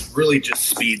is really just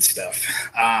speed stuff.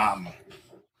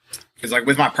 Because like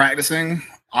with my practicing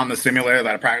on the simulator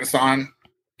that I practice on,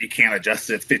 you can't adjust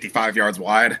it 55 yards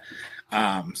wide.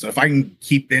 So if I can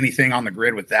keep anything on the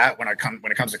grid with that, when it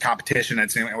comes to competition,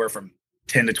 it's anywhere from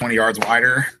 10 to 20 yards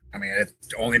wider. I mean, it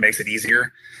only makes it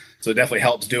easier. So it definitely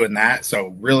helps doing that.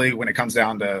 So really when it comes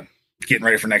down to getting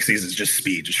ready for next season, is just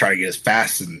speed. Just try to get as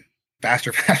fast and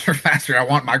faster. I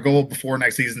want my goal before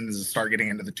next season is to start getting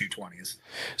into the 220s.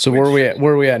 So where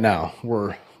are we at now?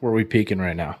 Where are we peaking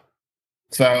right now?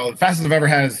 So the fastest I've ever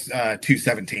had is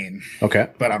 217. Okay.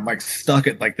 But I'm like stuck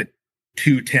at like the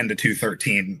 210 to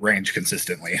 213 range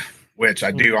consistently, which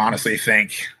I do honestly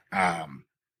think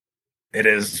it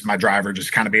is my driver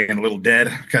just kind of being a little dead,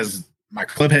 because my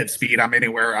club head speed, I'm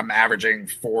averaging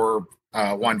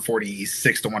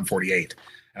 146 to 148.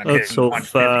 And I'm That's so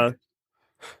fast.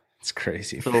 It's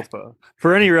crazy. So fast.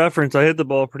 For any reference, I hit the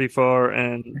ball pretty far,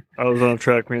 and I was on a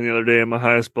track meet the other day, and my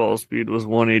highest ball speed was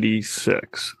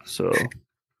 186. So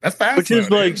that's fast, which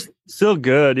is like still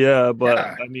good, yeah. But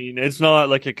I mean, it's not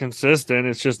like a consistent.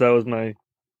 It's just that was my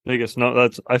biggest.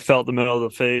 I felt the middle of the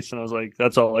face, and I was like,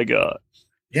 that's all I got.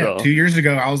 Yeah, so, 2 years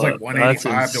ago, I was like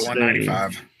 185 to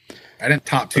 195. I didn't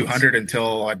top 200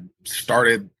 until I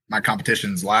started my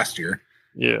competitions last year.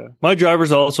 Yeah, my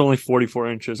driver's also only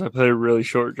 44 inches. I play a really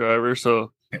short driver,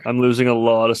 so I'm losing a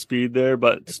lot of speed there.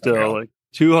 But still, like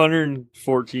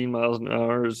 214 miles an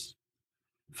hour is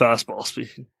fastball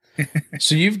speed.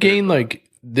 So you've gained like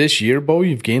this year, Beau,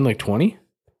 you've gained like 20?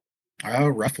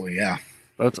 Roughly, yeah.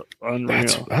 That's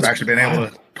unreal. I've actually been able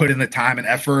to put in the time and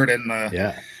effort, and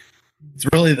it's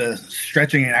really the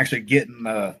stretching and actually getting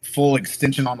the full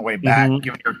extension on the way back,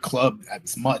 giving your club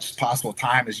as much possible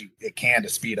time as it can to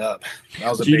speed up. That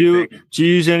was a big thing. Do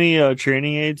you use any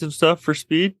training aids and stuff for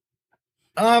speed?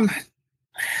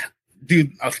 Do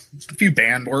a few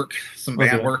band work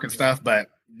and stuff, but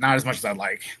not as much as I'd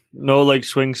like. No, like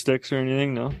swing sticks or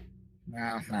anything, no?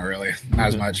 No, not really. Not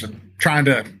as much. I'm trying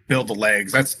to build the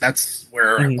legs. That's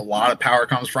where a lot of power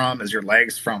comes from, is your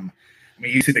legs from. I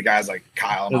mean, you see the guys like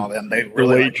Kyle and all them, they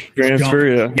really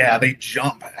transfer, jump. They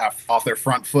jump off their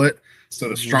front foot. So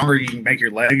the stronger you can make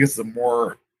your legs, the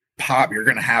more pop you're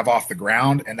going to have off the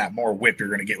ground, and that more whip you're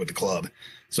going to get with the club.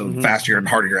 So the faster and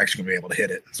harder you're actually going to be able to hit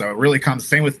it. So it really comes,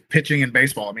 same with pitching and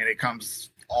baseball. I mean, it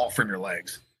comes all from your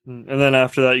legs. And then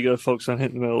after that, you got to focus on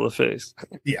hitting the middle of the face.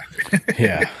 Yeah.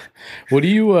 Yeah. What do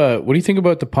you think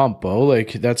about the pump, Beau?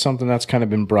 Like, that's something that's kind of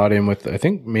been brought in with, I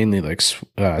think mainly like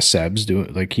Seb's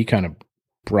doing, like he kind of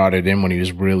brought it in when he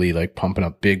was really like pumping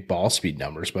up big ball speed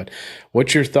numbers. But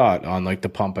what's your thought on like the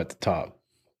pump at the top?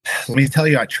 Let me tell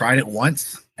you, I tried it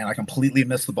once and I completely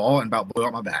missed the ball and about blew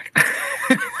out my back.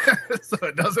 So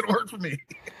it doesn't work for me.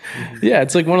 Yeah,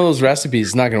 it's like one of those recipes.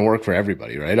 It's not going to work for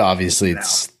everybody, right? Obviously,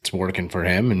 it's working for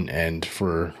him, and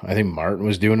for, I think Martin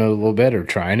was doing it a little bit or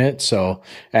trying it. So,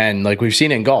 and like we've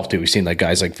seen in golf too, we've seen like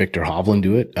guys like Victor Hovland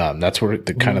do it. That's where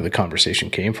the kind of the conversation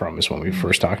came from, is when we were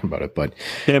first talking about it. But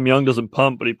Cam Young doesn't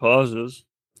pump, but he pauses.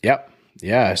 Yep.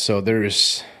 Yeah. So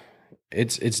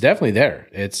it's definitely there.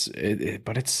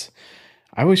 But it's.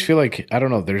 I always feel like, I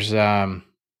don't know. There's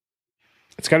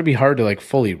it's got to be hard to like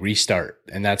fully restart,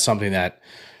 and that's something that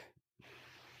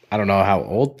I don't know how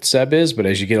old Seb is, but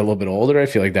as you get a little bit older, I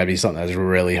feel like that'd be something that's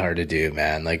really hard to do,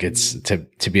 man. Like, it's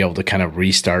to be able to kind of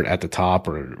restart at the top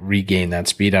or regain that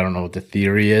speed. I don't know what the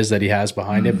theory is that he has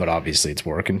behind it, but obviously it's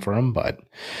working for him. But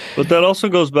that also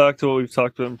goes back to what we've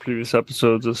talked about in previous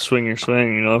episodes of swing your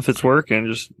swing. You know, if it's working,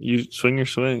 just swing your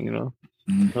swing. You know,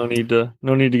 no need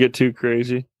to get too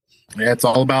crazy. Yeah, it's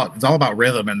all about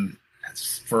rhythm, and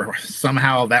for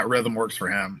somehow that rhythm works for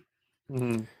him.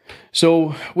 Mm-hmm.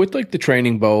 So with like the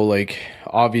training, Beau, like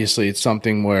obviously it's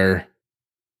something where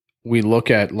we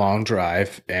look at long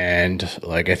drive, and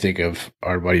like I think of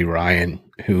our buddy Ryan,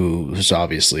 who's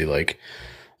obviously like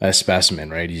a specimen,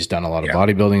 right? He's done a lot of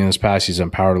bodybuilding in his past. He's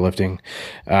done powerlifting.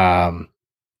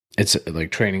 It's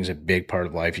like training's a big part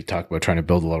of life. You talk about trying to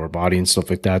build a lower body and stuff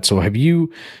like that. So have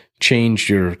you changed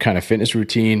your kind of fitness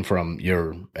routine from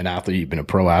you're an athlete, you've been a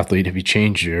pro athlete? Have you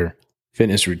changed your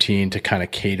fitness routine to kind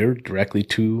of cater directly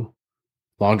to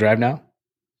long drive now?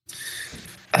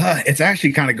 It's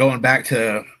actually kind of going back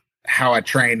to how I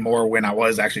trained more when I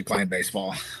was actually playing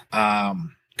baseball.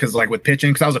 Cause like with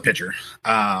pitching, cause I was a pitcher,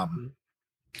 like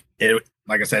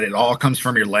I said, it all comes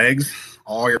from your legs.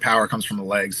 All your power comes from the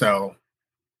legs. So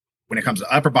when it comes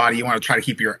to upper body, you want to try to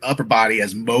keep your upper body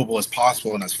as mobile as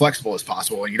possible and as flexible as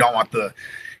possible. And you don't want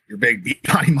your big deep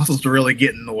body muscles to really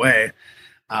get in the way.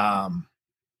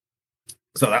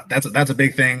 So that's a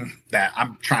big thing that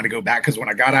I'm trying to go back. Cause when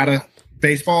I got out of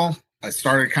baseball, I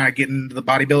started kind of getting into the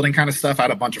bodybuilding kind of stuff. I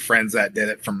had a bunch of friends that did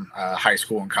it from high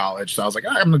school and college. So I was like,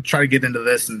 I'm going to try to get into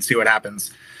this and see what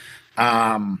happens.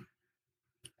 But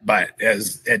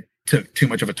as it took too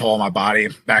much of a toll on my body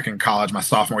back in college, my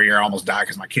sophomore year, I almost died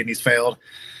because my kidneys failed.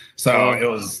 So it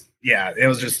was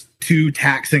just too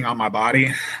taxing on my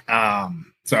body.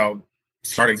 So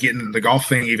started getting into the golf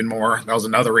thing even more. That was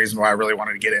another reason why I really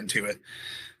wanted to get into it.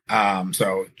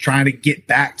 So trying to get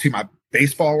back to my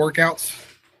baseball workouts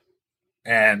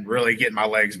and really getting my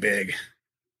legs big.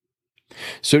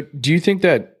 So do you think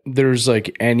that there's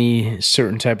like any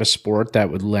certain type of sport that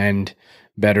would lend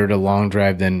better to long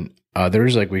drive than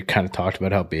others? Like we kind of talked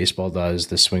about how baseball does,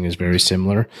 the swing is very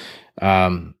similar.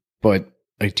 But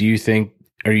like, do you think,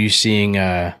 are you seeing,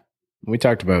 we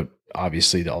talked about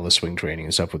obviously all the swing training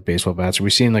and stuff with baseball bats. Are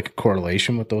we seeing like a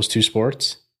correlation with those two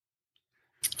sports?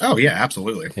 Oh yeah,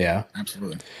 absolutely. Yeah,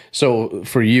 absolutely. So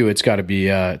for you, it's got to be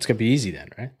easy then,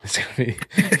 right? It's got to be.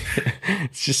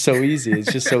 It's just so easy.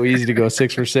 It's just so easy to go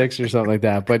 6 for 6 or something like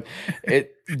that. But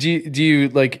do you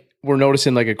like? We're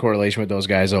noticing like a correlation with those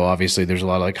guys. Oh, obviously there's a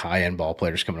lot of like high end ball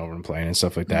players coming over and playing and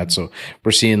stuff like that. Mm-hmm. So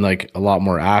we're seeing like a lot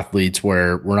more athletes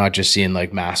where we're not just seeing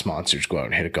like mass monsters go out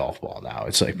and hit a golf ball now.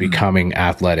 It's like becoming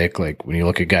athletic. Like when you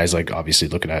look at guys like, obviously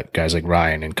looking at guys like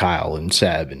Ryan and Kyle and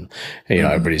Seb and, you know,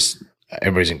 everybody's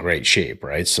in great shape.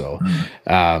 Right. So,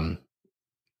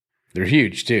 they're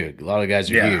huge too. A lot of guys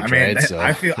are huge, I mean, right? So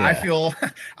I feel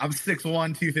I'm 6'1",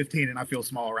 215, and I feel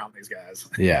small around these guys.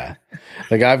 Yeah.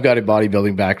 Like I've got a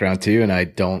bodybuilding background too, and I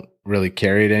don't really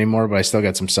carry it anymore, but I still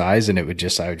got some size, and I would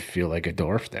feel like a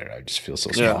dwarf there. I would just feel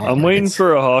so small. Yeah, I'm waiting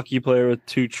for a hockey player with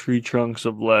 2 tree trunks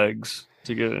of legs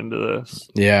to get into this.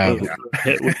 Yeah,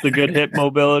 with the good hip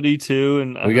mobility too,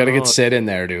 and we got to get Sid in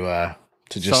there to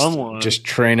just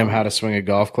train him how to swing a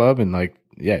golf club, and like,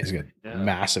 yeah, he's got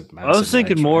massive. I was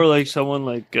thinking more like someone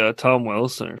like Tom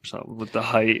Wilson or something with the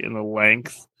height and the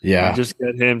length. Yeah, and just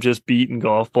get him just beating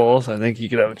golf balls. I think he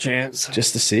could have a chance.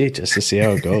 Just to see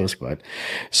how it goes. But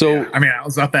so, I mean, I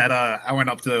was up at I went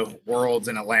up to Worlds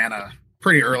in Atlanta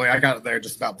pretty early. I got there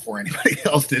just about before anybody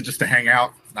else did, just to hang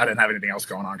out. I didn't have anything else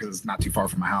going on because it's not too far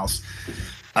from my house.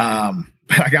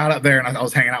 But I got up there and I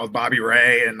was hanging out with Bobby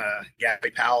Ray and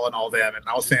Gabby Powell and all them, and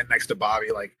I was standing next to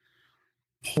Bobby, like,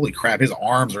 holy crap, his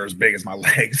arms are as big as my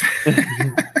legs.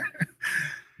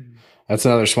 That's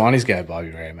another Swannies guy,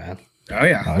 Bobby Ray, man. Oh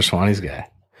yeah, another Swannies guy.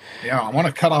 Yeah, I want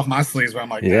to cut off my sleeves, but I'm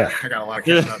like, I got a lot of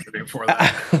catching up to do before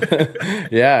that.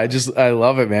 Yeah, I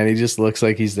love it, man. He just looks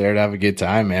like he's there to have a good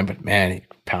time, man. But man, he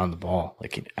pound the ball,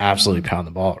 like he absolutely pound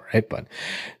the ball, right? But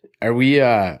are we?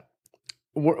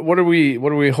 What are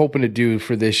we hoping to do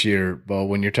for this year, Beau?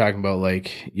 When you're talking about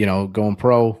like, you know, going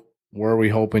pro, where are we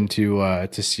hoping to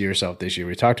see yourself this year?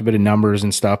 We talked a bit of numbers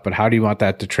and stuff, but how do you want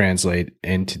that to translate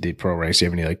into the pro ranks? Do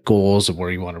you have any like goals of where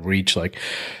you want to reach, like,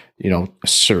 you know, a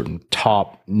certain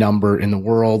top number in the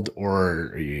world,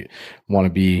 or you want to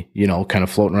be, you know, kind of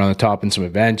floating around the top in some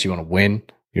events? You want to win?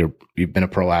 You've been a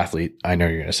pro athlete. I know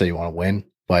you're going to say you want to win,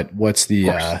 but what's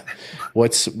the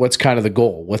what's kind of the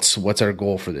goal? What's our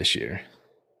goal for this year?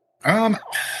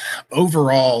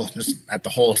 Overall, just at the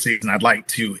whole season, I'd like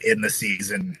to end the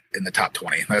season in the top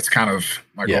 20. That's kind of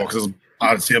my goal, because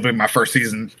obviously it'll be my first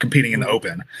season competing in the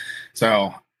Open.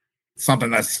 So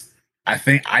something that's, I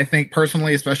think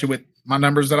personally, especially with my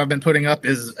numbers that I've been putting up,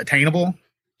 is attainable.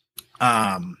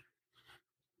 But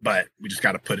we just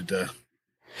got to put it to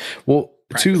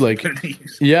too, like,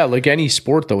 yeah, like any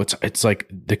sport though, it's like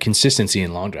the consistency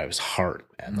in long drive is hard,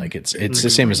 and like it's the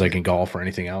same as like in golf or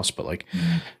anything else. But like,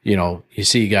 you know, you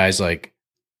see guys like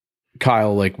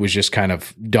Kyle, like, was just kind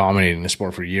of dominating the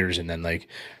sport for years, and then like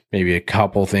maybe a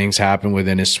couple things happen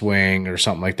within his swing or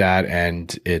something like that,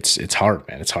 and it's hard,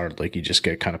 man. It's hard. Like, you just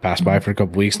get kind of passed by for a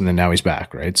couple weeks, and then now he's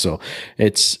back, right? So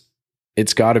it's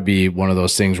got to be one of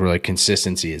those things where like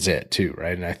consistency is it too,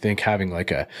 right? And I think having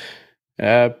like a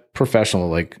professional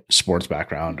like sports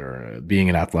background or being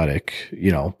an athletic,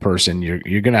 you know, person,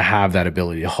 you're going to have that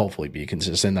ability to hopefully be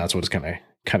consistent. That's what's going to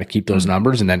kind of keep those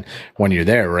numbers. And then when you're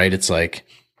there, right, it's like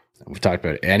we've talked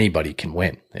about, anybody can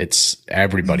win. It's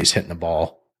everybody's hitting the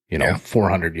ball, you know,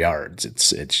 400 yards.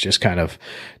 It's just kind of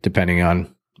depending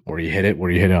on where you hit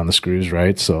it on the screws,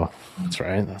 right? So that's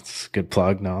right. That's a good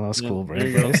plug. No, that's cool, bro.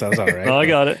 That was all right. No, I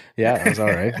got it. Yeah, that was all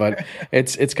right. But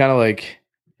it's kind of like,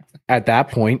 at that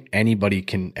point, anybody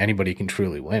can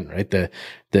truly win, right?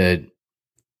 The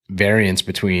variance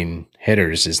between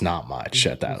hitters is not much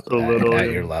at that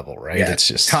at your level, right? Yeah, it's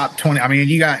just top 20. I mean,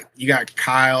 you got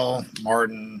Kyle,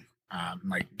 Martin,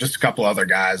 like just a couple other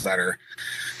guys that are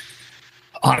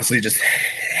honestly just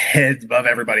heads above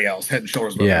everybody else, head and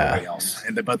shoulders above everybody else.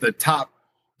 But the top,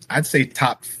 I'd say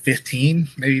top 15,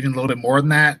 maybe even a little bit more than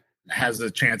that, has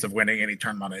a chance of winning any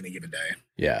tournament on any given day.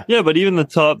 Yeah, but even the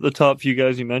top few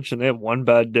guys you mentioned, they have one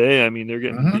bad day. I mean, they're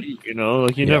getting beat, you know,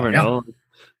 like you never know.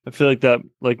 I feel like that,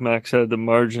 like Max said, the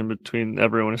margin between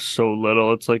everyone is so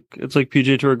little. It's like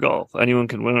PGA Tour golf. Anyone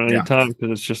can win at any time because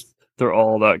it's just they're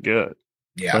all that good.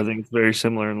 Yeah, so I think it's very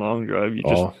similar in long drive.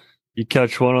 You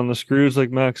catch one on the screws, like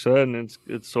Max said, and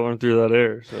it's soaring through that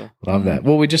air. So love that.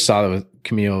 Well, we just saw that with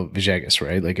Camilo Villegas,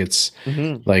 right? Like it's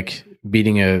like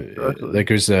beating like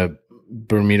there's a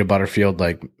Bermuda Butterfield,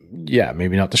 like, yeah,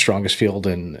 maybe not the strongest field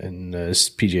in this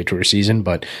PGA Tour season,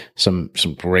 but some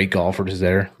great golfers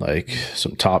there, like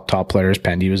some top players.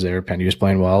 Pendy was there. Pendy was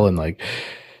playing well, and like,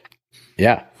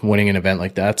 yeah, winning an event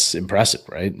like that's impressive,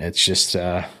 right? It's just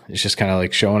kind of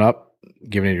like showing up,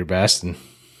 giving it your best, and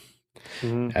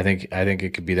I think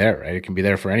it could be there, right? It can be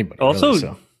there for anybody. Also, really,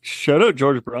 so. Shout out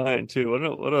George Bryan too.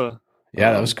 What a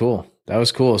that was cool. That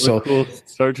was cool. So cool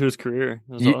start to his career.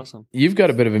 That was awesome. You've got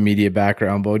a bit of a media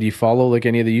background, Beau. Do you follow like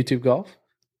any of the YouTube golf?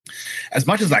 As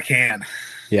much as I can.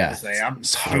 Yeah. I'm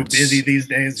so busy these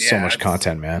days. So much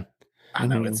content, man. I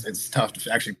know it's tough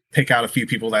to actually pick out a few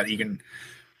people that you can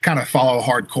kind of follow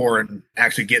hardcore and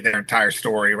actually get their entire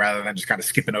story rather than just kind of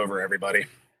skipping over everybody.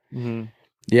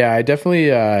 Yeah, I definitely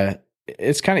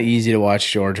it's kind of easy to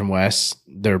watch George and Wes.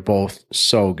 They're both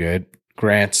so good.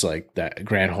 Grant's like that.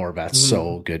 Grant Horvath's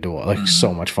so good to watch, like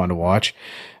so much fun to watch.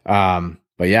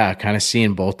 But but yeah, kind of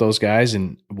seeing both those guys,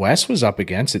 and Wes was up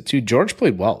against it too. George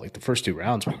played well, like the first 2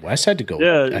 rounds, but Wes had to go.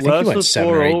 Yeah, I think Wes he went was 7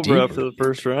 4 or 8 over deep. after the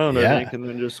first round, Yeah. I think, and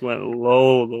then just went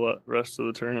low the rest of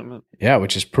the tournament. Yeah,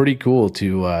 which is pretty cool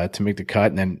to make the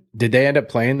cut. And then did they end up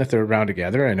playing the 3rd round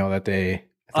together? I know that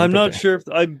I'm not sure if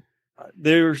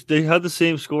they had the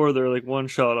same score. They're like 1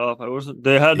 shot off.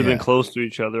 They had to have been close to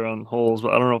each other on holes,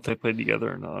 but I don't know if they played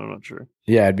together or not. I'm not sure.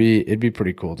 Yeah, it'd be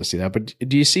pretty cool to see that. But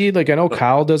do you see, like, I know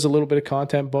Kyle does a little bit of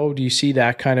content, Beau. Do you see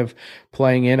that kind of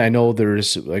playing in? I know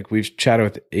there's, like, we've chatted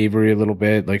with Avery a little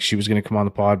bit, like she was going to come on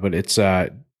the pod, but it's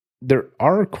there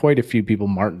are quite a few people.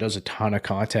 Martin does a ton of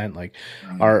content. Like,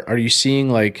 are you seeing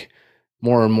like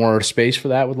more and more space for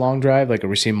that with Long Drive? Like, are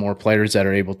we seeing more players that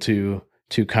are able to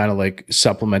kind of like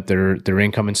supplement their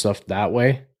income and stuff that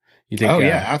way? You think? Oh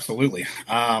yeah, absolutely.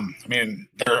 I mean,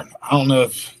 I don't know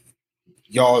if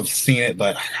y'all have seen it,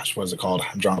 but gosh, what is it called?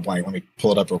 I'm drawing a blank. Let me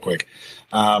pull it up real quick.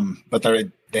 But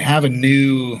they have a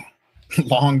new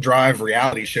Long Drive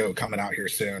reality show coming out here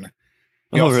soon.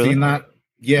 Y'all really? seen that?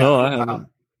 Yeah. No, I haven't.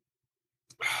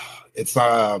 It's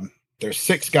there's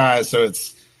 6 guys, so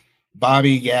it's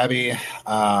Bobby, Gabby.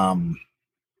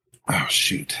 Oh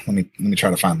shoot, let me try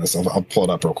to find this. I'll pull it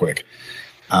up real quick.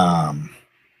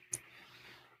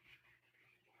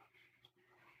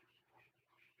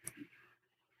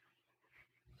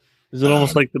 Is it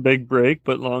almost like the Big Break,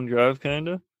 but Long Drive, kind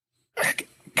of?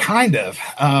 Kind of.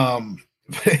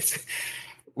 But it's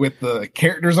with the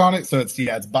characters on it. So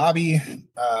it's Bobby,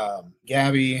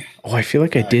 Gabby. Oh, I feel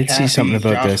like I did Kathy, see something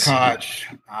about Josh this. Koch,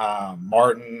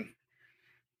 Martin.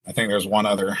 I think there's one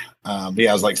other. But yeah,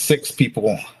 it was like 6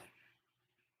 people.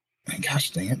 And gosh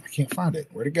dang it, I can't find it.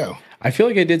 Where'd it go? I feel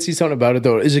like I did see something about it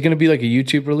though. Is it going to be like a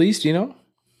YouTube release? Do you know?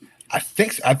 I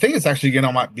think it's actually going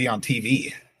to be on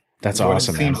TV. That's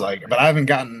awesome. It seems like, but I haven't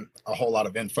gotten a whole lot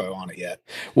of info on it yet.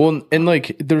 Well, and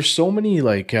like there's so many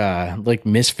like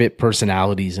misfit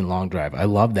personalities in Long Drive. I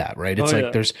love that, right?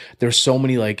 It's there's so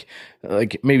many like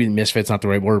maybe misfit's not the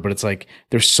right word, but it's like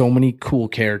there's so many cool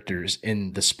characters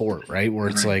in the sport, right? Where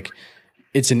it's like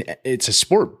it's a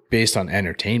sport based on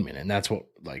entertainment, and that's what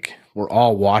like we're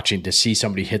all watching to see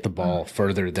somebody hit the ball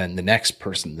further than the next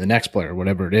person, the next player,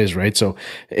 whatever it is, right? So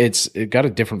it got a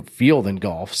different feel than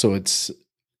golf. So it's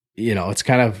it's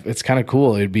kind of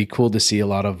cool. It'd be cool to see a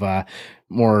lot of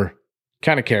more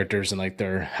kind of characters and like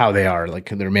how they are, like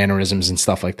their mannerisms and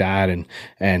stuff like that.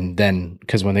 And then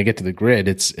because when they get to the grid,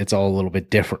 it's all a little bit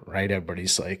different, right?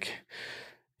 Everybody's like,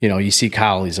 you see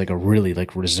Kyle, he's like a really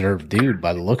like reserved dude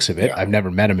by the looks of it. Yeah. I've never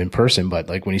met him in person, but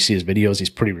like when you see his videos, he's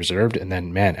pretty reserved. And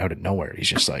then man, out of nowhere, he's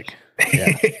just like,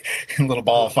 a little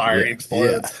ball of fire, he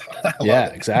explodes. Yeah,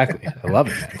 exactly. I love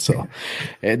it, man. So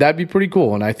that'd be pretty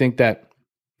cool. And I think that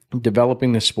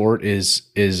developing the sport is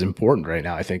important right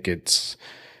now. I think it's,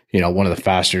 one of the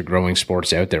faster growing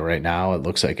sports out there right now. It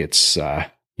looks like it's,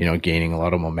 gaining a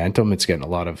lot of momentum. It's getting a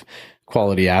lot of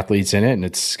quality athletes in it, and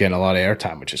it's getting a lot of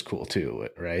airtime, which is cool too.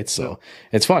 Right. So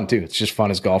it's fun too. It's just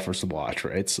fun as golfers to watch.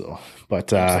 Right. So, but,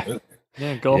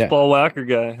 golf ball whacker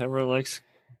guy. Everyone likes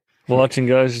watching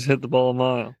guys just hit the ball a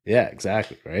mile. Yeah,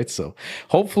 exactly. Right. So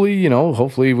hopefully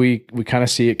we kind of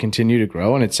see it continue to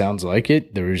grow, and it sounds like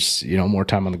it. There's, more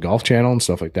time on the golf channel and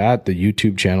stuff like that. The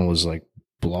YouTube channel is like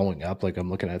blowing up. Like I'm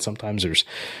looking at sometimes there's,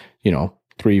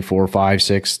 3, 4, 5,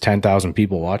 6, 10,000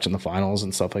 people watching the finals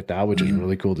and stuff like that, which is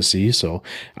really cool to see. So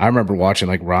I remember watching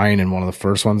like Ryan in one of the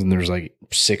first ones, and there's like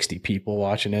 60 people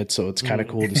watching it. So it's kind of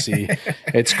cool to see.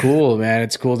 It's cool, man.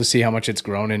 It's cool to see how much it's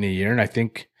grown in a year. And I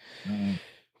think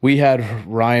we had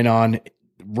Ryan on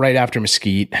right after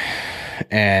Mesquite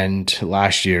and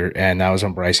last year, and that was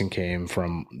when Bryson came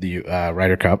from the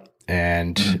Ryder Cup,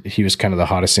 and he was kind of the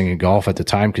hottest thing in golf at the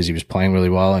time because he was playing really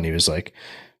well, and he was like,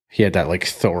 he had that like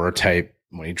Thor type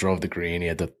when he drove the green, he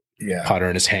had the putter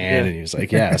in his hand, and he was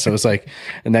like, so it's like,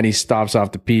 and then he stops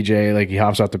off the PJ, like he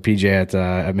hops off the PJ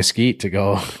at Mesquite to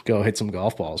go hit some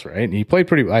golf balls, right? And he played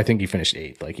pretty. I think he finished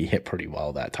 8th. Like he hit pretty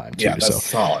well that time too. Yeah, that's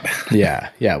solid.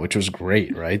 yeah, which was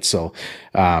great, right? So,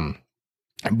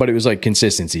 but it was like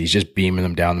consistency. He's just beaming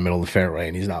them down the middle of the fairway,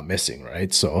 and he's not missing,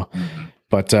 right? So,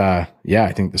 but I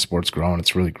think the sport's growing.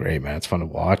 It's really great, man. It's fun to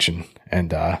watch, and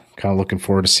kind of looking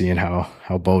forward to seeing how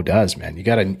Beau does, man. You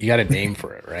got a name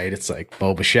for it, right? It's like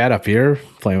Beau Bichette up here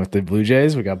playing with the Blue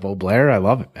Jays. We got Beau Blair. I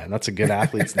love it, man. That's a good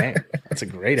athlete's name. That's a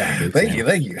great athlete's name.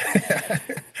 Thank you.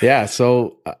 Yeah.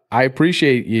 So I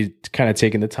appreciate you kind of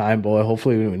taking the time, Beau.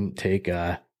 Hopefully we wouldn't take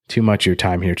too much of your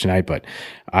time here tonight, but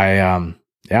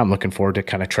I'm looking forward to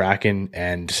kind of tracking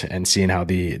and seeing how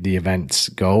the events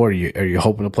go. Are you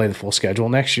hoping to play the full schedule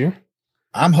next year?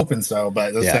 I'm hoping so,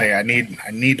 but let's say I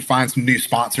need to find some new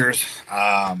sponsors.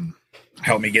 I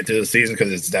help me get through the season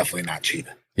because it's definitely not cheap.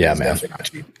 Yeah, it's man. Definitely not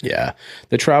cheap. Yeah.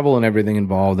 The travel and everything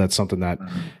involved, that's something that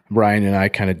Brian and I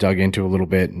kind of dug into a little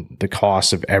bit. And the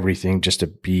cost of everything just to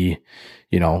be,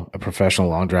 you know, a professional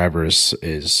long driver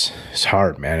is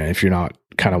hard, man. And if you're not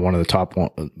kind of one of the top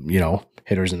one, you know,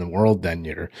 hitters in the world, then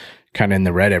you're kind of in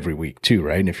the red every week too,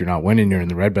 right? And if you're not winning, you're in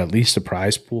the red, but at least the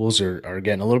prize pools are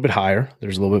getting a little bit higher.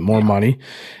 There's a little bit more money.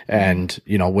 And,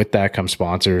 you know, with that comes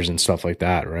sponsors and stuff like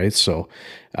that, right? So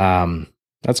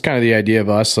that's kind of the idea of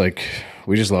us. Like,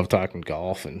 we just love talking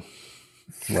golf and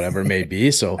whatever it may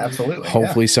be. So Absolutely,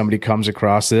 hopefully somebody comes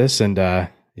across this and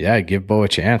give Beau a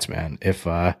chance, man. If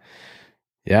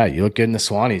you look good in the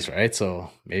Swannies, right?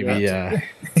 So maybe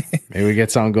maybe we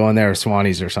get something going there, or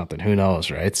Swannies or something. Who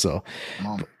knows, right? So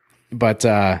but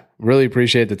really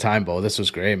appreciate the time, Beau. This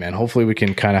was great, man. Hopefully we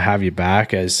can kind of have you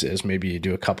back as maybe you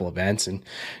do a couple events and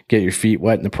get your feet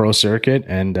wet in the pro circuit.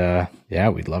 And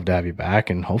we'd love to have you back,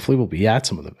 and hopefully we'll be at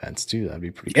some of the events too. That'd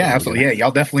be pretty cool. Yeah, absolutely. Yeah,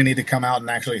 y'all definitely need to come out and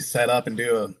actually set up and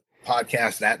do a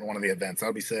podcast at one of the events.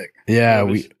 That'd be sick. Yeah,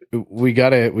 we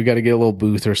gotta get a little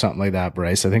booth or something like that,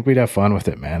 Bryce. I think we'd have fun with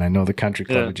it, man. I know the country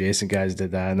club adjacent guys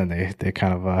did that, and then they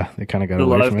kind of got the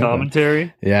away live from it,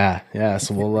 commentary. Yeah.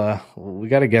 So we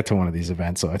got to get to one of these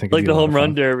events. So I think like the home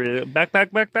run derby, back.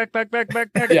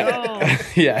 Yeah,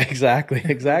 yeah, exactly.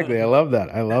 I love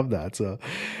that. So,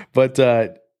 but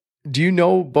do you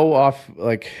know, Beau, off,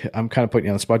 like, I'm kind of putting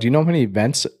you on the spot. Do you know how many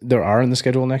events there are in the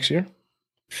schedule next year?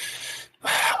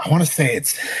 I want to say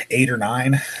it's 8 or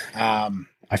 9.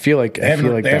 I feel like they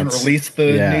haven't released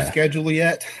the new schedule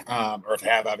yet, or if they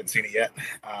have, I haven't seen it yet.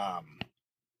 I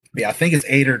think it's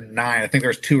 8 or 9. I think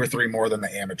there's 2 or 3 more than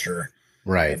the amateur,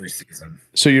 right, every season.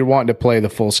 So you're wanting to play the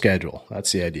full schedule.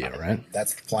 That's the idea, right?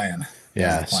 That's the plan.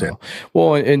 Yeah. So,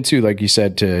 well, and too, like you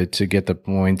said, to get the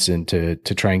points and to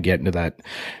try and get into that.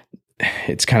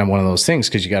 It's kind of one of those things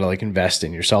because you got to like invest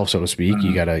in yourself, so to speak.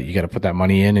 You gotta put that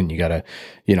money in, and you gotta,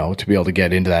 you know, to be able to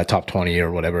get into that top 20 or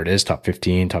whatever it is, top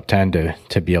 15, top 10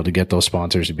 to be able to get those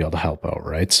sponsors to be able to help out.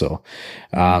 Right. So,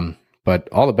 but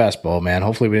all the best, Beau, man.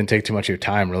 Hopefully we didn't take too much of your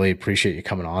time. Really appreciate you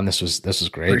coming on. This was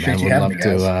great, appreciate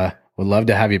man. Would love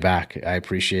to have you back. I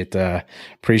appreciate the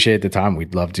time.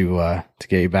 We'd love to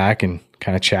get you back and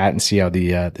kind of chat and see how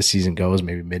the season goes,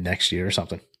 maybe mid next year or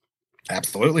something.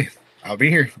 Absolutely. I'll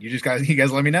be here. You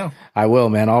guys let me know. I will,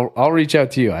 man. I'll reach out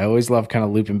to you. I always love kind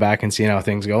of looping back and seeing how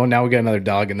things go. And now we got another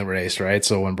dog in the race, right?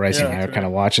 So when Bryce and I are kind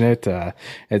of watching it,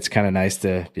 it's kind of nice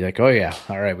to be like, oh yeah,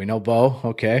 all right, we know Beau.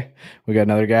 Okay, we got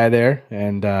another guy there,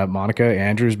 and Monica,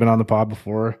 Andrew's been on the pod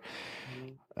before.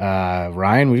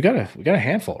 Ryan, we got a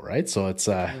handful, right? So it's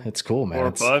cool, man. 4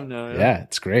 or 5 now. Yeah,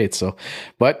 it's great. So,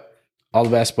 but all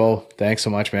the best, Beau. Thanks so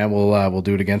much, man. We'll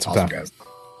do it again sometime. Awesome, guys.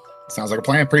 Sounds like a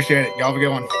plan. Appreciate it. Y'all have a good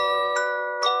one.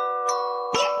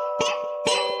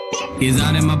 He's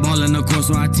out in my ball in the course,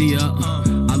 so I tee up.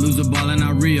 I lose the ball and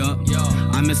I re-up.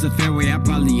 I miss a fairway, I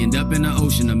probably end up in the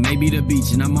ocean or maybe the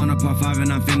beach. And I'm on a par 5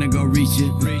 and I'm finna go reach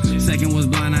it. Second was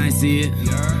blind, I ain't see it.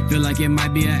 Feel like it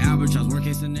might be an albatross. Worst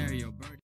case scenario.